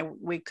saw, and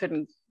we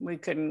couldn't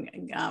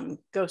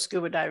go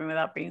scuba diving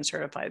without being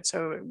certified.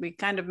 So we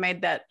kind of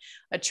made that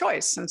a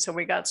choice. And so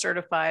we got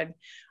certified.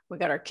 We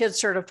got our kids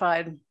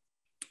certified,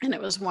 and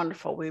it was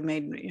wonderful. We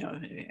made,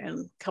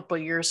 a couple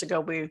of years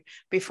ago,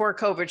 before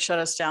COVID shut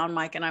us down,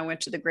 Mike and I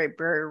went to the Great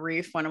Barrier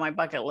Reef, one of my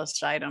bucket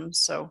list items.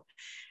 So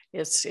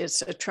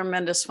it's a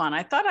tremendous fun.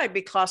 I thought I'd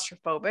be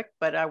claustrophobic,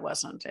 but I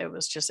wasn't.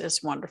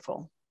 It's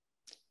wonderful.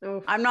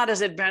 Oh. I'm not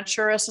as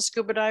adventurous a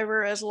scuba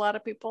diver as a lot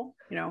of people.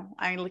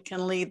 I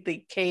can lead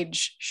the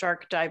cage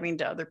shark diving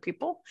to other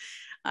people.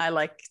 I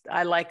like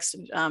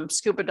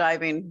scuba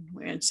diving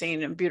and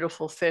seeing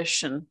beautiful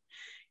fish and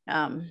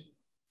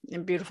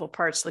in beautiful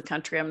parts of the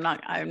country. I'm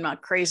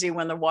not crazy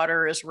when the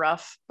water is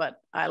rough, but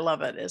I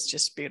love it. It's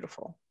just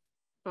beautiful.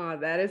 Oh,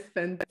 that is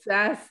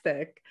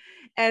fantastic.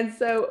 And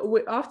so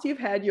after you've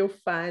had your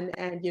fun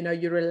and,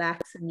 you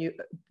relax and you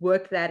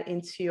work that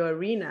into your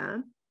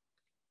arena,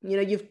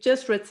 you've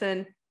just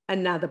written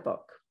another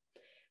book,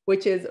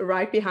 which is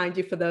right behind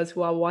you for those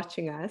who are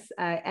watching us.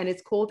 And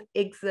it's called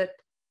Exit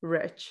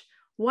Rich.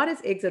 What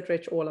is Exit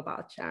Rich all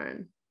about,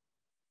 Sharon?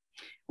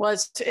 Well,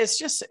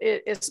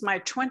 it's my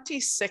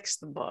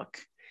 26th book,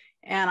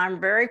 and I'm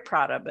very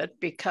proud of it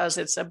because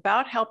it's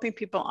about helping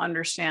people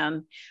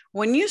understand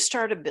when you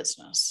start a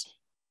business.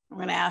 I'm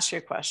going to ask you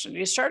a question. Do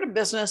you start a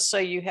business so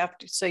you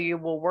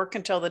will work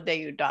until the day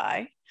you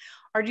die?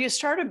 Or do you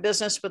start a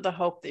business with the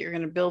hope that you're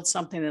going to build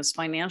something that's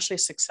financially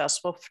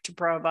successful to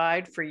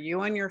provide for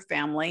you and your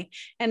family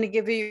and to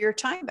give you your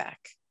time back?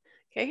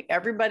 Okay.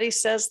 Everybody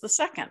says the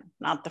second,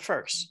 not the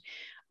first,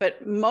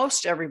 but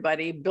most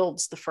everybody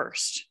builds the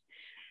first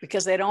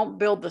because they don't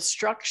build the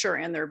structure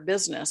in their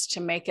business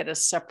to make it a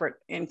separate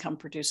income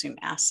producing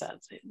asset.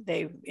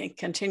 They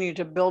continue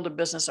to build a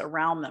business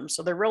around them.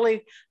 So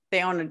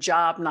they own a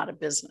job, not a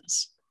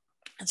business.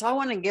 And so I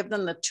want to give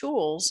them the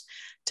tools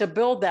to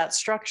build that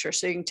structure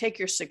so you can take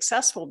your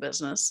successful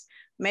business,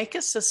 make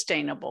it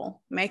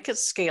sustainable, make it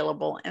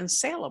scalable and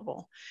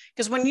saleable.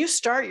 Because when you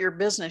start your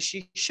business,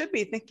 you should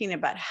be thinking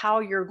about how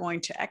you're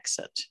going to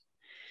exit.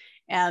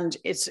 And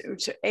it's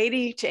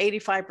 80 to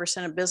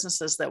 85% of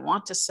businesses that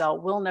want to sell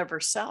will never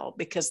sell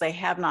because they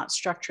have not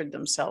structured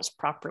themselves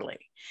properly.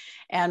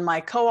 And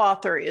my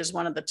co-author is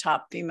one of the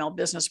top female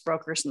business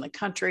brokers in the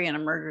country and a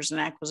mergers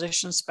and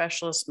acquisition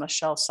specialist,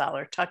 Michelle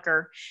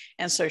Saller-Tucker.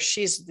 And so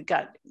she's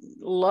got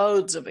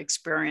loads of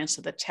experience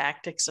of the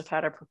tactics of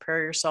how to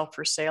prepare yourself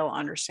for sale,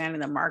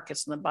 understanding the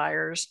markets and the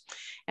buyers.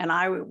 And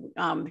I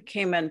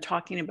came in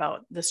talking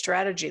about the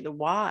strategy, the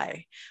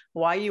why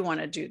you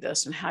want to do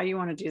this and how you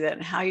want to do that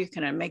and how you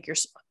can make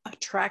yourself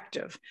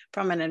attractive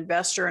from an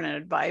investor and an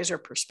advisor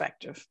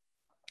perspective,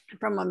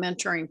 from a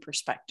mentoring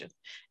perspective.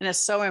 And it's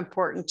so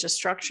important to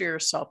structure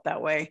yourself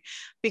that way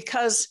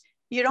because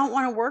you don't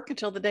want to work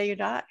until the day you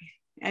die.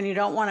 And you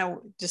don't want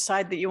to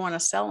decide that you want to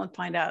sell and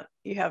find out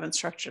you haven't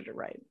structured it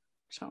right.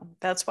 So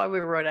that's why we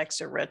wrote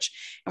Exit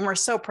Rich. And we're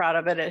so proud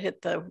of it. It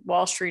hit the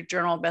Wall Street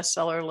Journal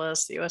bestseller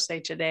list, the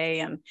USA Today,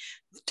 and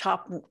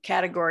top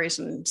categories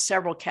and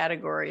several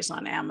categories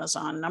on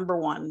Amazon,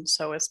 #1.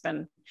 So it's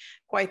been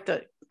quite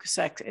the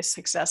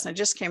success. And it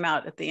just came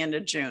out at the end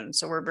of June.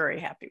 So we're very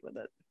happy with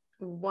it.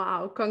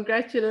 Wow,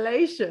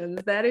 congratulations.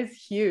 That is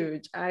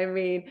huge. I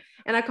mean,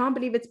 and I can't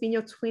believe it's been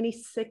your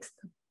 26th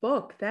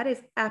book. That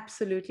is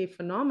absolutely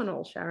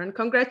phenomenal, Sharon.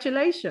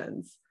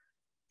 Congratulations.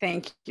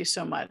 Thank you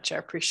so much. I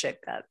appreciate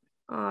that.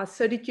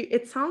 So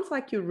it sounds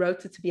like you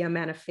wrote it to be a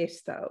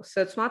manifesto.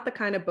 So it's not the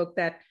kind of book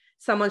that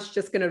someone's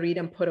just going to read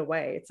and put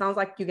away. It sounds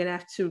like you're going to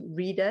have to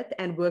read it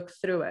and work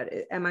through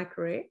it. Am I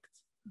correct?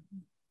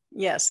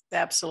 Yes,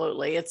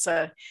 absolutely.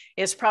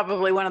 It's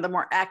probably one of the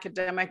more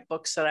academic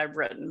books that I've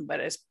written,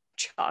 but it's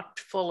chock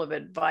full of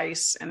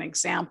advice and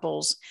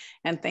examples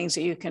and things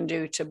that you can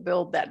do to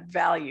build that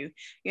value.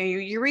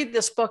 You read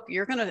this book,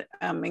 you're going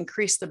to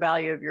increase the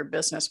value of your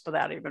business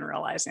without even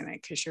realizing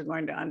it, because you're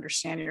going to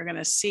understand, you're going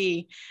to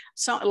see.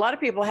 So a lot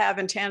of people have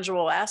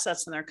intangible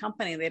assets in their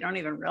company. They don't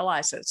even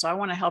realize it. So I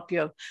want to help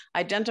you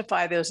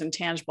identify those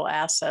intangible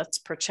assets,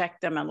 protect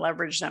them, and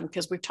leverage them,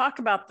 because we talk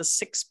about the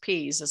 6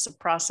 P's as a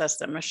process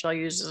that Michelle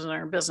uses in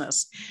our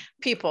business.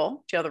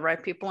 People, do you have the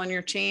right people on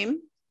your team?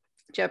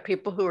 Do you have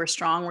people who are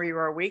strong where you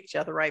are weak? Do you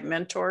have the right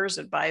mentors,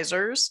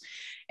 advisors?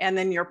 And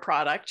then your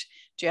product.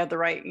 Do you have the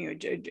right,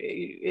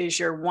 is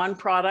your one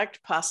product,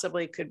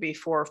 possibly could be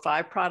 4 or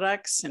 5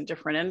 products in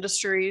different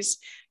industries?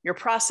 Your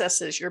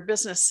processes, your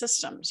business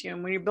systems.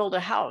 When you build a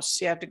house,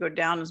 you have to go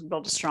down and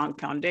build a strong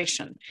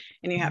foundation,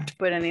 and you have to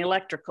put in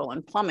electrical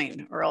and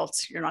plumbing, or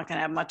else you're not going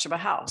to have much of a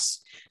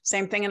house.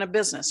 Same thing in a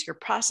business. Your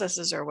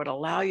processes are what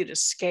allow you to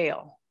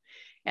scale.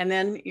 And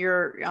then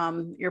your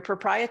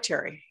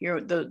proprietary,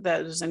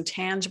 those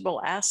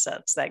intangible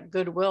assets, that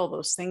goodwill,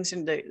 those things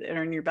that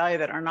are in your value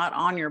that are not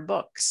on your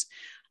books,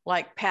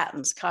 like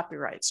patents,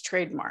 copyrights,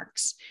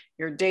 trademarks,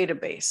 your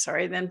database. All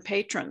right, then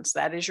patrons,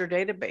 that is your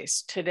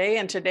database. Today,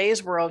 in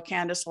today's world,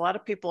 Candice, a lot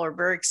of people are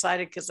very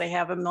excited because they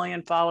have 1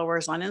 million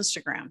followers on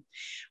Instagram.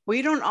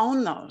 We don't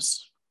own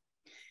those.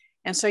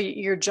 And so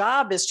your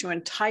job is to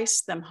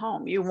entice them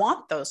home. You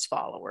want those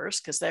followers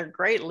because they're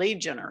great lead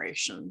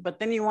generation, but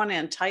then you want to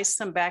entice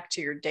them back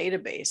to your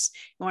database.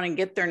 You want to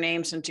get their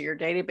names into your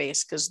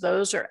database because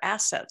those are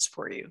assets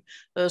for you.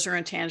 Those are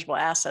intangible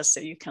assets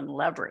that you can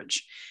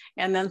leverage.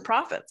 And then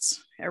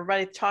profits.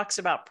 Everybody talks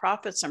about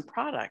profits and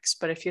products,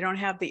 but if you don't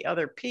have the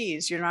other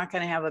P's, you're not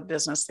going to have a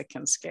business that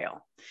can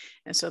scale.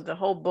 And so the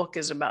whole book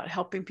is about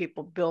helping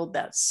people build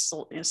that,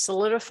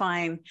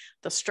 solidifying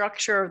the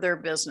structure of their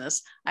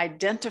business,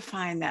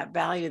 identifying that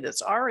value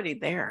that's already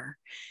there,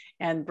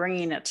 and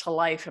bringing it to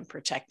life and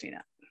protecting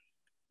it.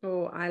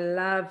 Oh, I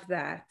love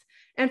that.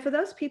 And for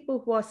those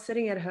people who are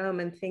sitting at home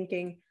and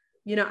thinking,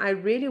 I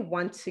really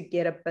want to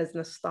get a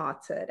business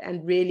started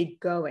and really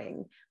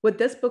going, would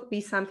this book be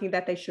something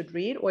that they should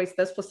read, or is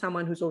this for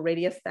someone who's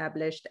already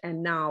established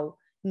and now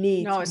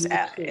needs? No,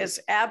 it's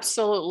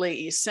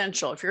absolutely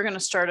essential. If you're going to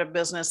start a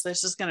business,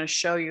 this is going to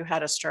show you how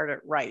to start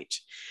it right.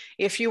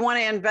 If you want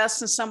to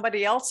invest in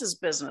somebody else's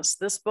business,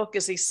 this book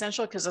is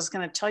essential because it's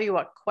going to tell you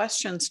what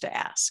questions to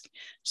ask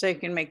so you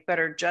can make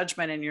better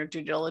judgment in your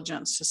due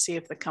diligence to see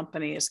if the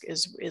company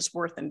is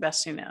worth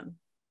investing in.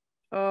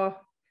 Oh,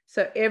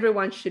 so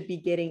everyone should be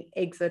getting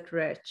Exit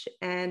Rich.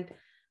 And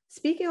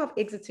speaking of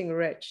exiting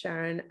rich,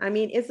 Sharon, I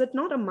mean, is it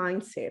not a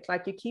mindset?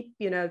 Like you keep,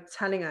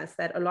 telling us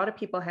that a lot of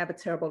people have a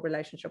terrible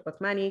relationship with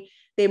money.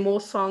 There are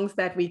more songs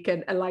that we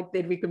can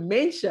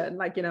mention,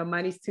 like,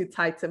 money's too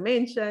tight to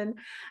mention.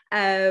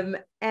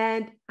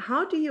 And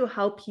how do you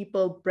help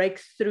people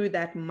break through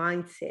that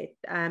mindset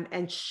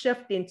and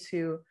shift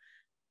into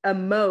a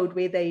mode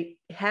where they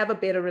have a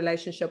better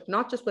relationship,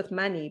 not just with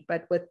money,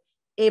 but with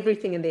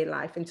everything in their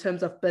life in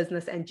terms of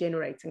business and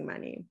generating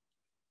money?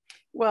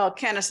 Well,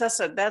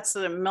 Candice, that's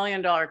the $1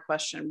 million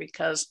question,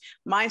 because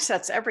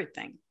mindset's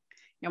everything.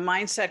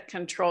 Mindset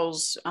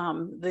controls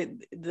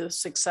the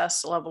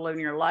success level in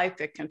your life.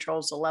 It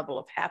controls the level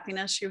of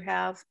happiness you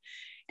have.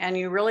 And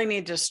you really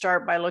need to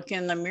start by looking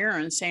in the mirror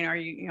and saying, are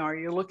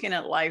you looking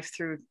at life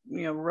through,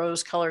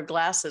 rose-colored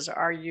glasses?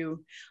 Are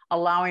you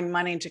allowing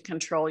money to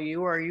control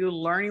you? Or are you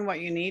learning what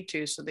you need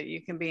to so that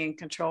you can be in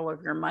control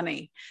of your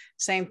money?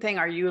 Same thing.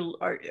 Are you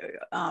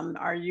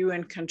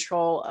in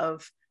control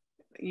of?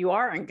 You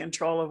are in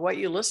control of what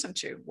you listen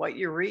to, what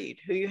you read,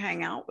 who you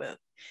hang out with,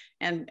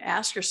 and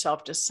ask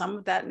yourself, does some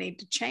of that need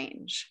to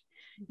change?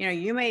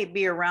 You may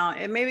be around,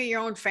 it may be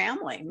your own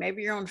family.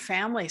 Maybe your own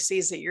family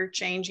sees that you're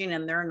changing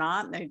and they're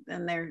not,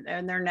 and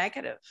they're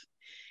negative.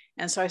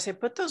 And so I say,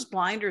 put those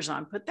blinders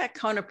on, put that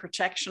cone of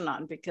protection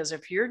on, because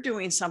if you're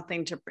doing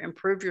something to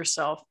improve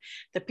yourself,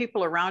 the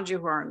people around you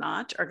who are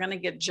not are going to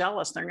get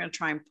jealous. They're going to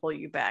try and pull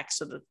you back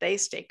so that they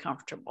stay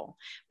comfortable.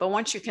 But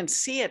once you can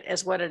see it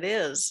as what it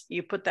is,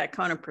 you put that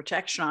cone of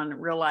protection on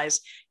and realize,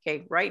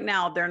 okay, right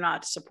now they're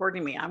not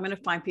supporting me. I'm going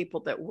to find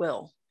people that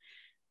will.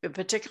 But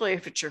particularly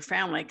if it's your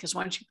family, because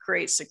once you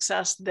create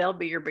success, they'll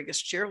be your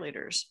biggest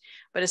cheerleaders.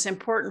 But it's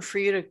important for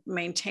you to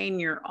maintain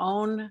your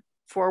own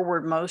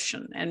forward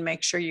motion and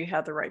make sure you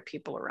have the right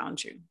people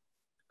around you.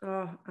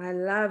 Oh, I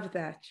love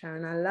that,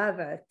 Sharon. I love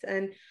it.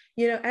 And,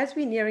 as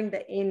we're nearing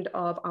the end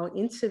of our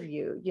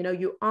interview,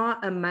 you are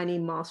a money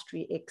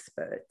mastery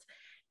expert.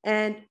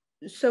 And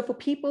So for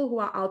people who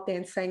are out there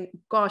and saying,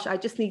 gosh, I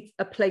just need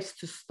a place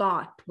to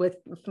start with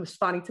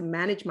starting to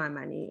manage my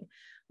money,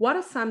 what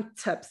are some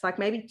tips, like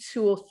maybe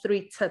 2 or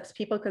 3 tips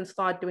people can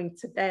start doing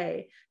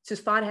today to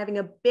start having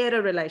a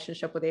better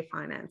relationship with their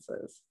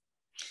finances?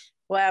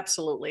 Well,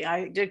 absolutely.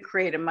 I did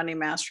create a money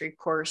mastery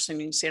course, and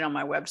you can see it on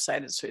my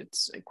website.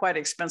 It's quite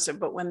expensive,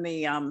 but when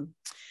the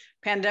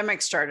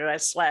pandemic started, I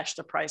slashed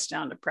the price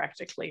down to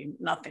practically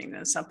nothing.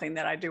 And something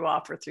that I do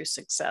offer through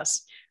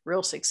success,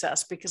 real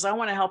success, because I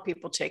want to help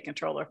people take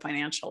control of their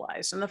financial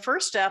lives. And the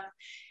first step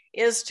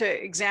is to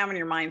examine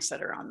your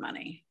mindset around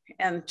money.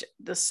 And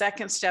the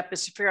second step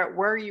is to figure out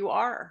where you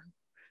are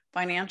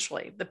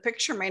financially. The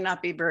picture may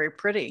not be very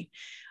pretty,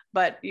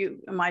 but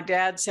my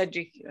dad said,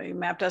 your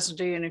map doesn't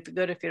do you any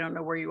good if you don't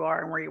know where you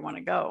are and where you want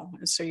to go.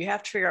 And so you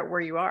have to figure out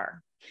where you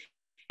are.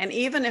 And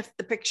even if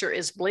the picture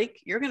is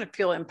bleak, you're going to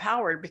feel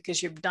empowered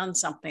because you've done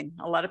something.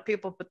 A lot of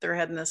people put their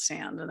head in the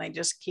sand and they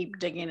just keep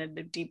digging a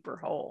deeper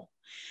hole.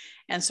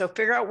 And so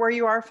figure out where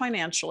you are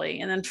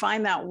financially, and then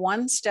find that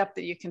one step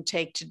that you can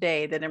take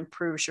today that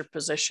improves your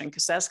position,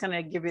 because that's going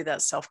to give you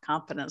that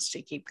self-confidence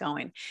to keep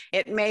going.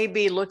 It may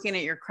be looking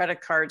at your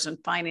credit cards and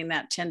finding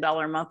that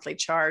 $10 monthly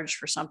charge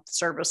for some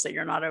service that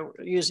you're not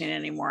using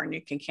anymore, and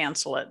you can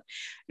cancel it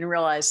and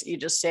realize you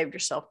just saved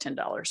yourself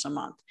 $10 a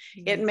month.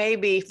 Mm-hmm. It may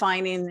be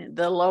finding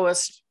the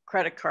lowest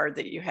credit card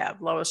that you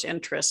have, lowest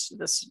interest,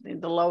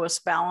 the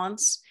lowest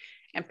balance,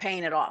 and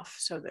paying it off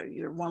so that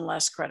you're one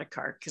less credit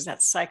card, because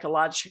that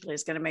psychologically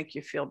is going to make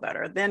you feel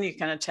better. Then you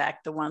can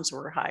attack the ones who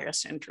are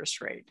highest interest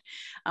rate.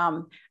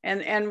 And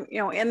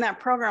in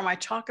that program, I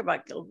talk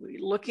about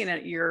looking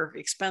at your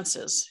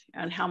expenses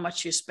and how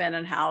much you spend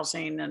in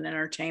housing and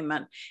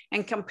entertainment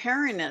and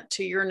comparing it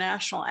to your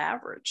national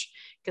average,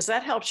 because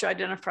that helps you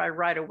identify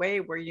right away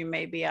where you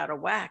may be out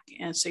of whack.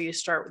 And so you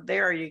start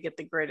there, you get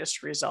the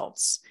greatest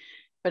results.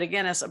 But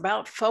again, it's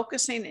about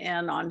focusing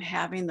in on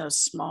having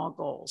those small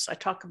goals. I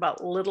talk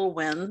about little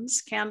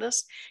wins,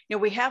 Candice.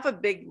 We have a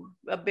big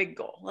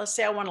goal. Let's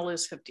say I want to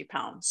lose 50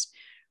 pounds.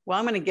 Well,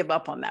 I'm going to give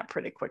up on that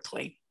pretty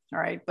quickly.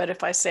 All right. But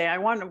if I say I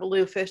want to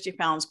lose 50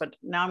 pounds, but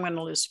now I'm going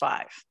to lose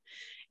 5,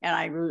 and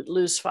I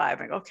lose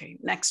 5, I go, okay,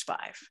 next 5.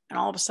 And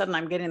all of a sudden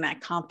I'm getting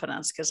that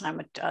confidence because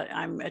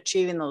I'm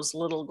achieving those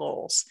little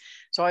goals.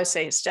 So I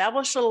say,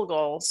 establish little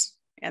goals,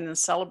 and then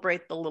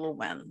celebrate the little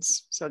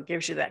wins. So it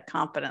gives you that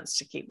confidence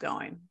to keep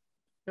going.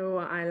 Oh,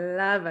 I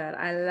love it.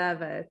 I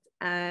love it.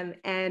 And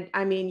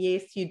I mean,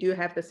 yes, you do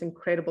have this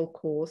incredible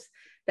course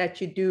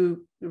that you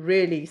do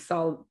really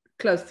sell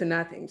close to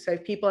nothing. So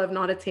if people have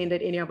not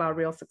attended any of our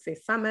Real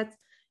Success Summits,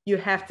 you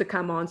have to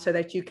come on so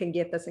that you can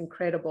get this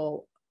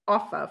incredible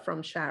offer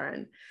from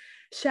Sharon.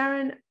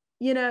 Sharon,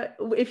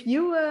 if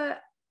you were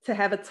to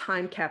have a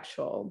time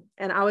capsule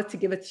and I was to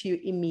give it to you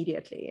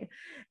immediately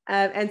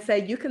and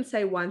say, you can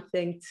say one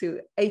thing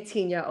to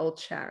 18-year-old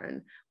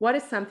Sharon, what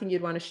is something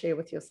you'd want to share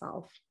with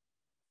yourself?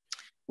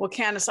 Well,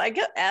 Candice, I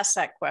get asked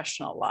that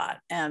question a lot.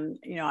 And,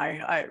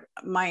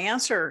 my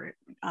answer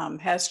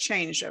has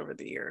changed over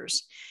the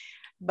years.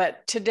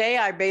 But today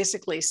I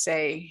basically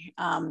say,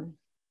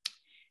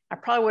 I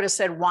probably would have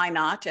said, why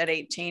not at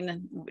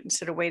 18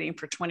 instead of waiting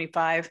for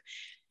 25.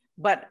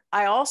 But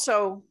I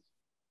also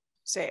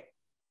say,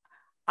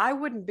 I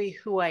wouldn't be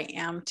who I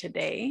am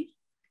today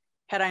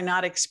had I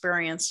not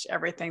experienced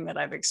everything that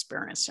I've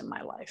experienced in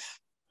my life.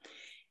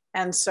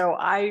 And so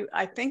I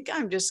think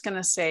I'm just going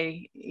to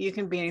say, you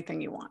can be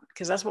anything you want,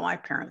 because that's what my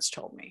parents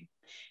told me.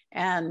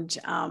 And,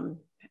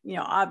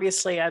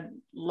 obviously I'd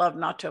love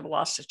not to have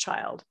lost a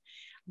child,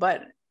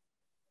 but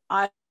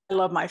I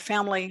love my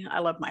family. I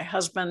love my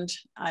husband.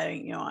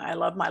 I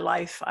love my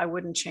life. I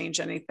wouldn't change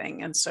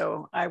anything. And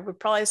so I would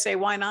probably say,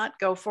 why not?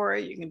 Go for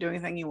it. You can do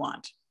anything you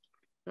want.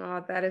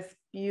 Oh, that is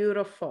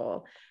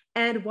beautiful.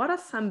 And what are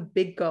some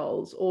big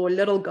goals or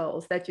little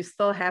goals that you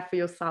still have for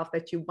yourself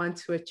that you want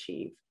to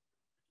achieve?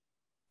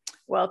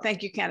 Well,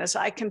 thank you, Candice.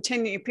 I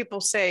continue.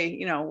 People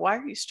say, why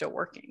are you still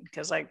working?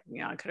 Because I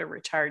could have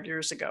retired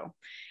years ago.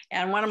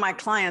 And one of my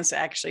clients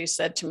actually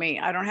said to me,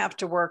 I don't have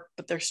to work,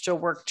 but there's still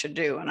work to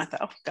do. And I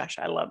thought, oh gosh,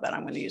 I love that.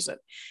 I'm going to use it.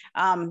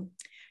 I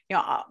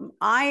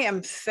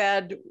am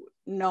fed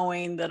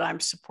knowing that I'm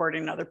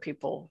supporting other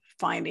people,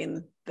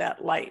 finding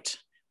that light,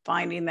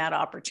 finding that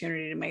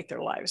opportunity to make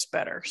their lives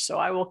better. So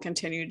I will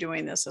continue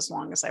doing this as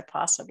long as I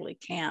possibly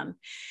can.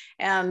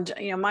 And,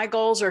 my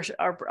goals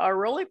are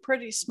really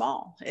pretty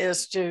small,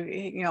 is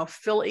to,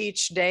 fill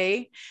each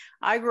day.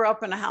 I grew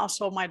up in a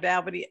household, my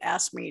dad would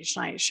ask me each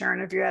night, Sharon,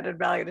 have you added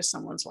value to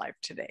someone's life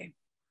today?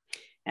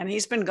 And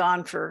he's been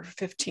gone for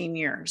 15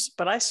 years,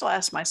 but I still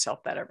ask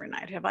myself that every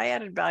night. Have I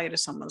added value to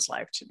someone's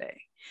life today?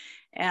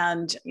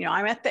 And,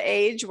 I'm at the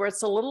age where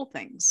it's the little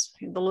things,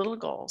 the little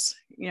goals.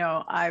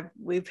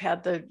 We've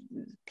had the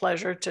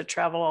pleasure to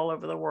travel all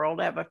over the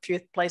world. I have a few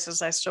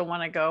places I still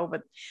want to go,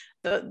 but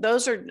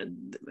those are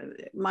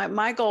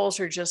my goals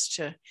are just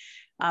to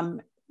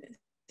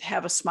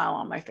have a smile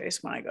on my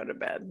face when I go to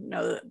bed,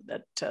 know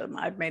that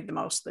I've made the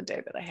most of the day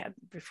that I had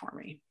before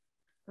me.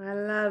 I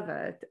love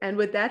it. And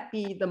would that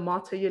be the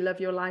motto you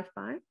live your life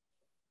by?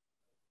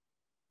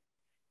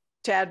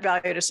 To add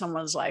value to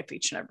someone's life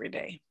each and every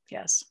day.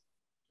 Yes.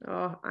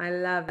 Oh, I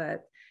love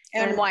it.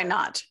 And why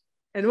not?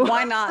 And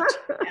why not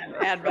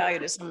add value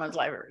to someone's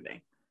life every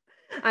day?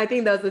 I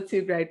think those are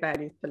two great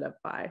values to live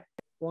by.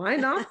 Why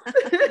not?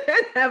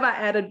 Have I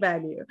added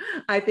value?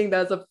 I think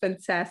those are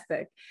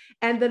fantastic.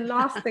 And the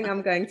last thing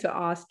I'm going to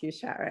ask you,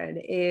 Sharon,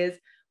 is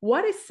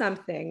what is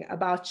something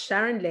about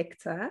Sharon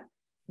Lechter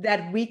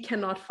that we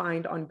cannot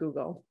find on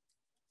Google?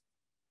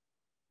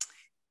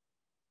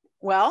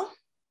 Well,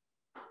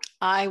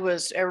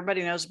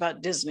 everybody knows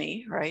about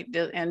Disney, right?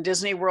 And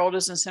Disney World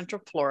is in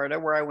Central Florida,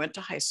 where I went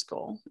to high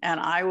school. And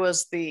I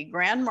was the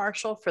grand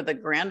marshal for the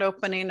grand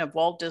opening of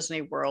Walt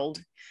Disney World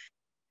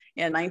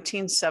in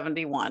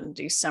 1971,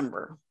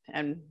 December.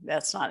 And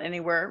that's not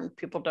anywhere.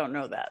 People don't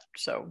know that.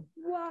 So,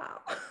 wow,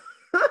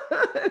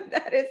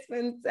 that is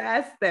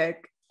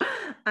fantastic.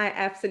 I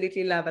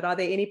absolutely love it. Are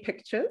there any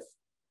pictures?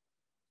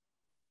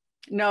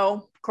 No,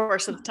 of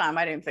course, at the time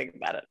I didn't think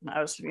about it. I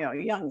was,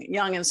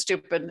 young and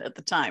stupid at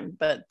the time.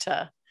 But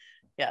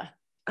yeah,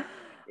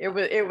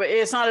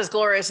 it's not as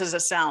glorious as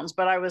it sounds.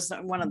 But I was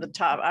one of the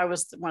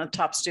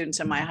top students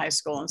in my high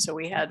school, and so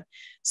we had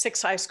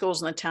 6 high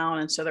schools in the town,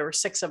 and so there were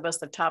 6 of us.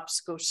 The top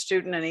school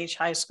student in each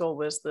high school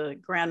was the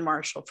grand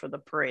marshal for the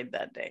parade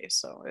that day.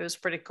 So it was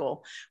pretty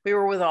cool. We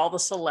were with all the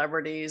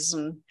celebrities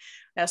and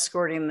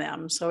escorting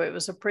them. So it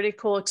was a pretty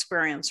cool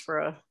experience for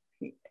a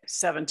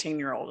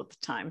 17-year-old at the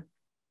time.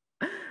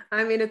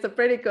 I mean, it's a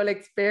pretty cool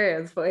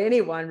experience for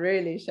anyone,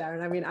 really,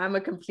 Sharon. I mean, I'm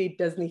a complete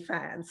Disney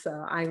fan. So,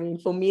 I mean,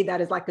 for me, that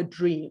is like a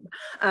dream.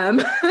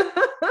 Well,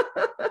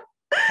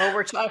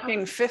 we're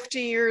talking 50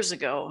 years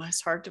ago.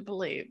 It's hard to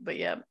believe, but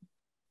yeah.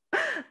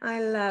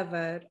 I love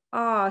it.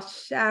 Oh,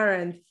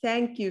 Sharon,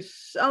 thank you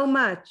so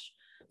much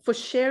for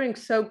sharing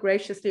so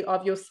graciously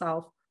of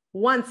yourself.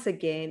 Once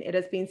again, it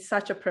has been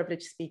such a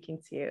privilege speaking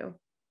to you.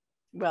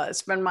 Well,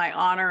 it's been my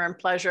honor and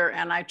pleasure.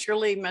 And I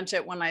truly meant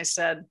it when I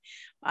said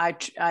I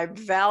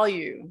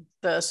value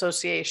the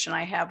association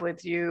I have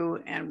with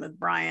you and with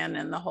Brian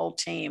and the whole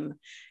team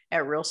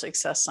at Real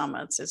Success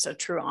Summits. It's a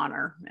true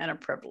honor and a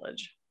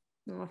privilege.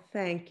 Oh,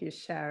 thank you,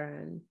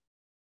 Sharon.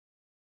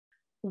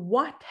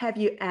 What have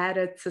you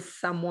added to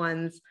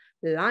someone's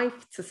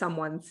life, to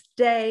someone's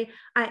day?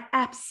 I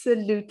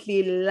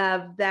absolutely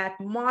love that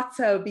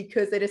motto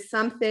because it is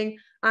something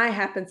I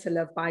happen to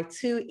live by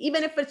too.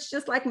 Even if it's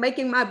just like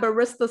making my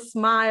barista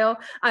smile,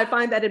 I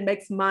find that it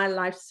makes my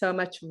life so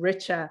much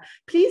richer.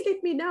 Please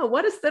let me know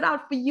what has stood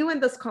out for you in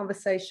this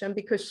conversation,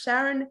 because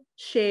Sharon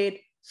shared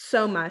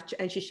so much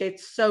and she shared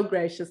so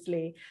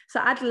graciously.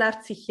 So I'd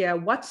love to hear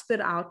what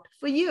stood out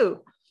for you.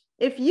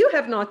 If you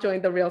have not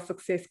joined the Real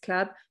Success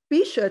Club,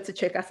 be sure to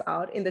check us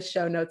out in the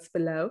show notes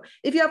below.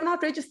 If you have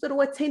not registered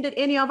or attended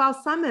any of our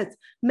summits,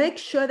 make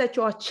sure that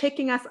you are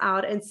checking us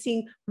out and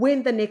seeing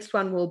when the next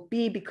one will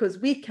be, because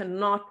we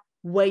cannot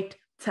wait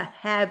to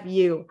have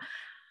you.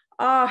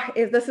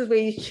 If this is where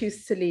you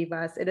choose to leave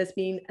us, it has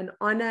been an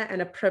honor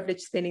and a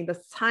privilege spending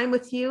this time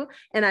with you,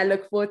 and I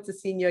look forward to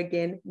seeing you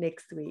again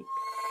next week.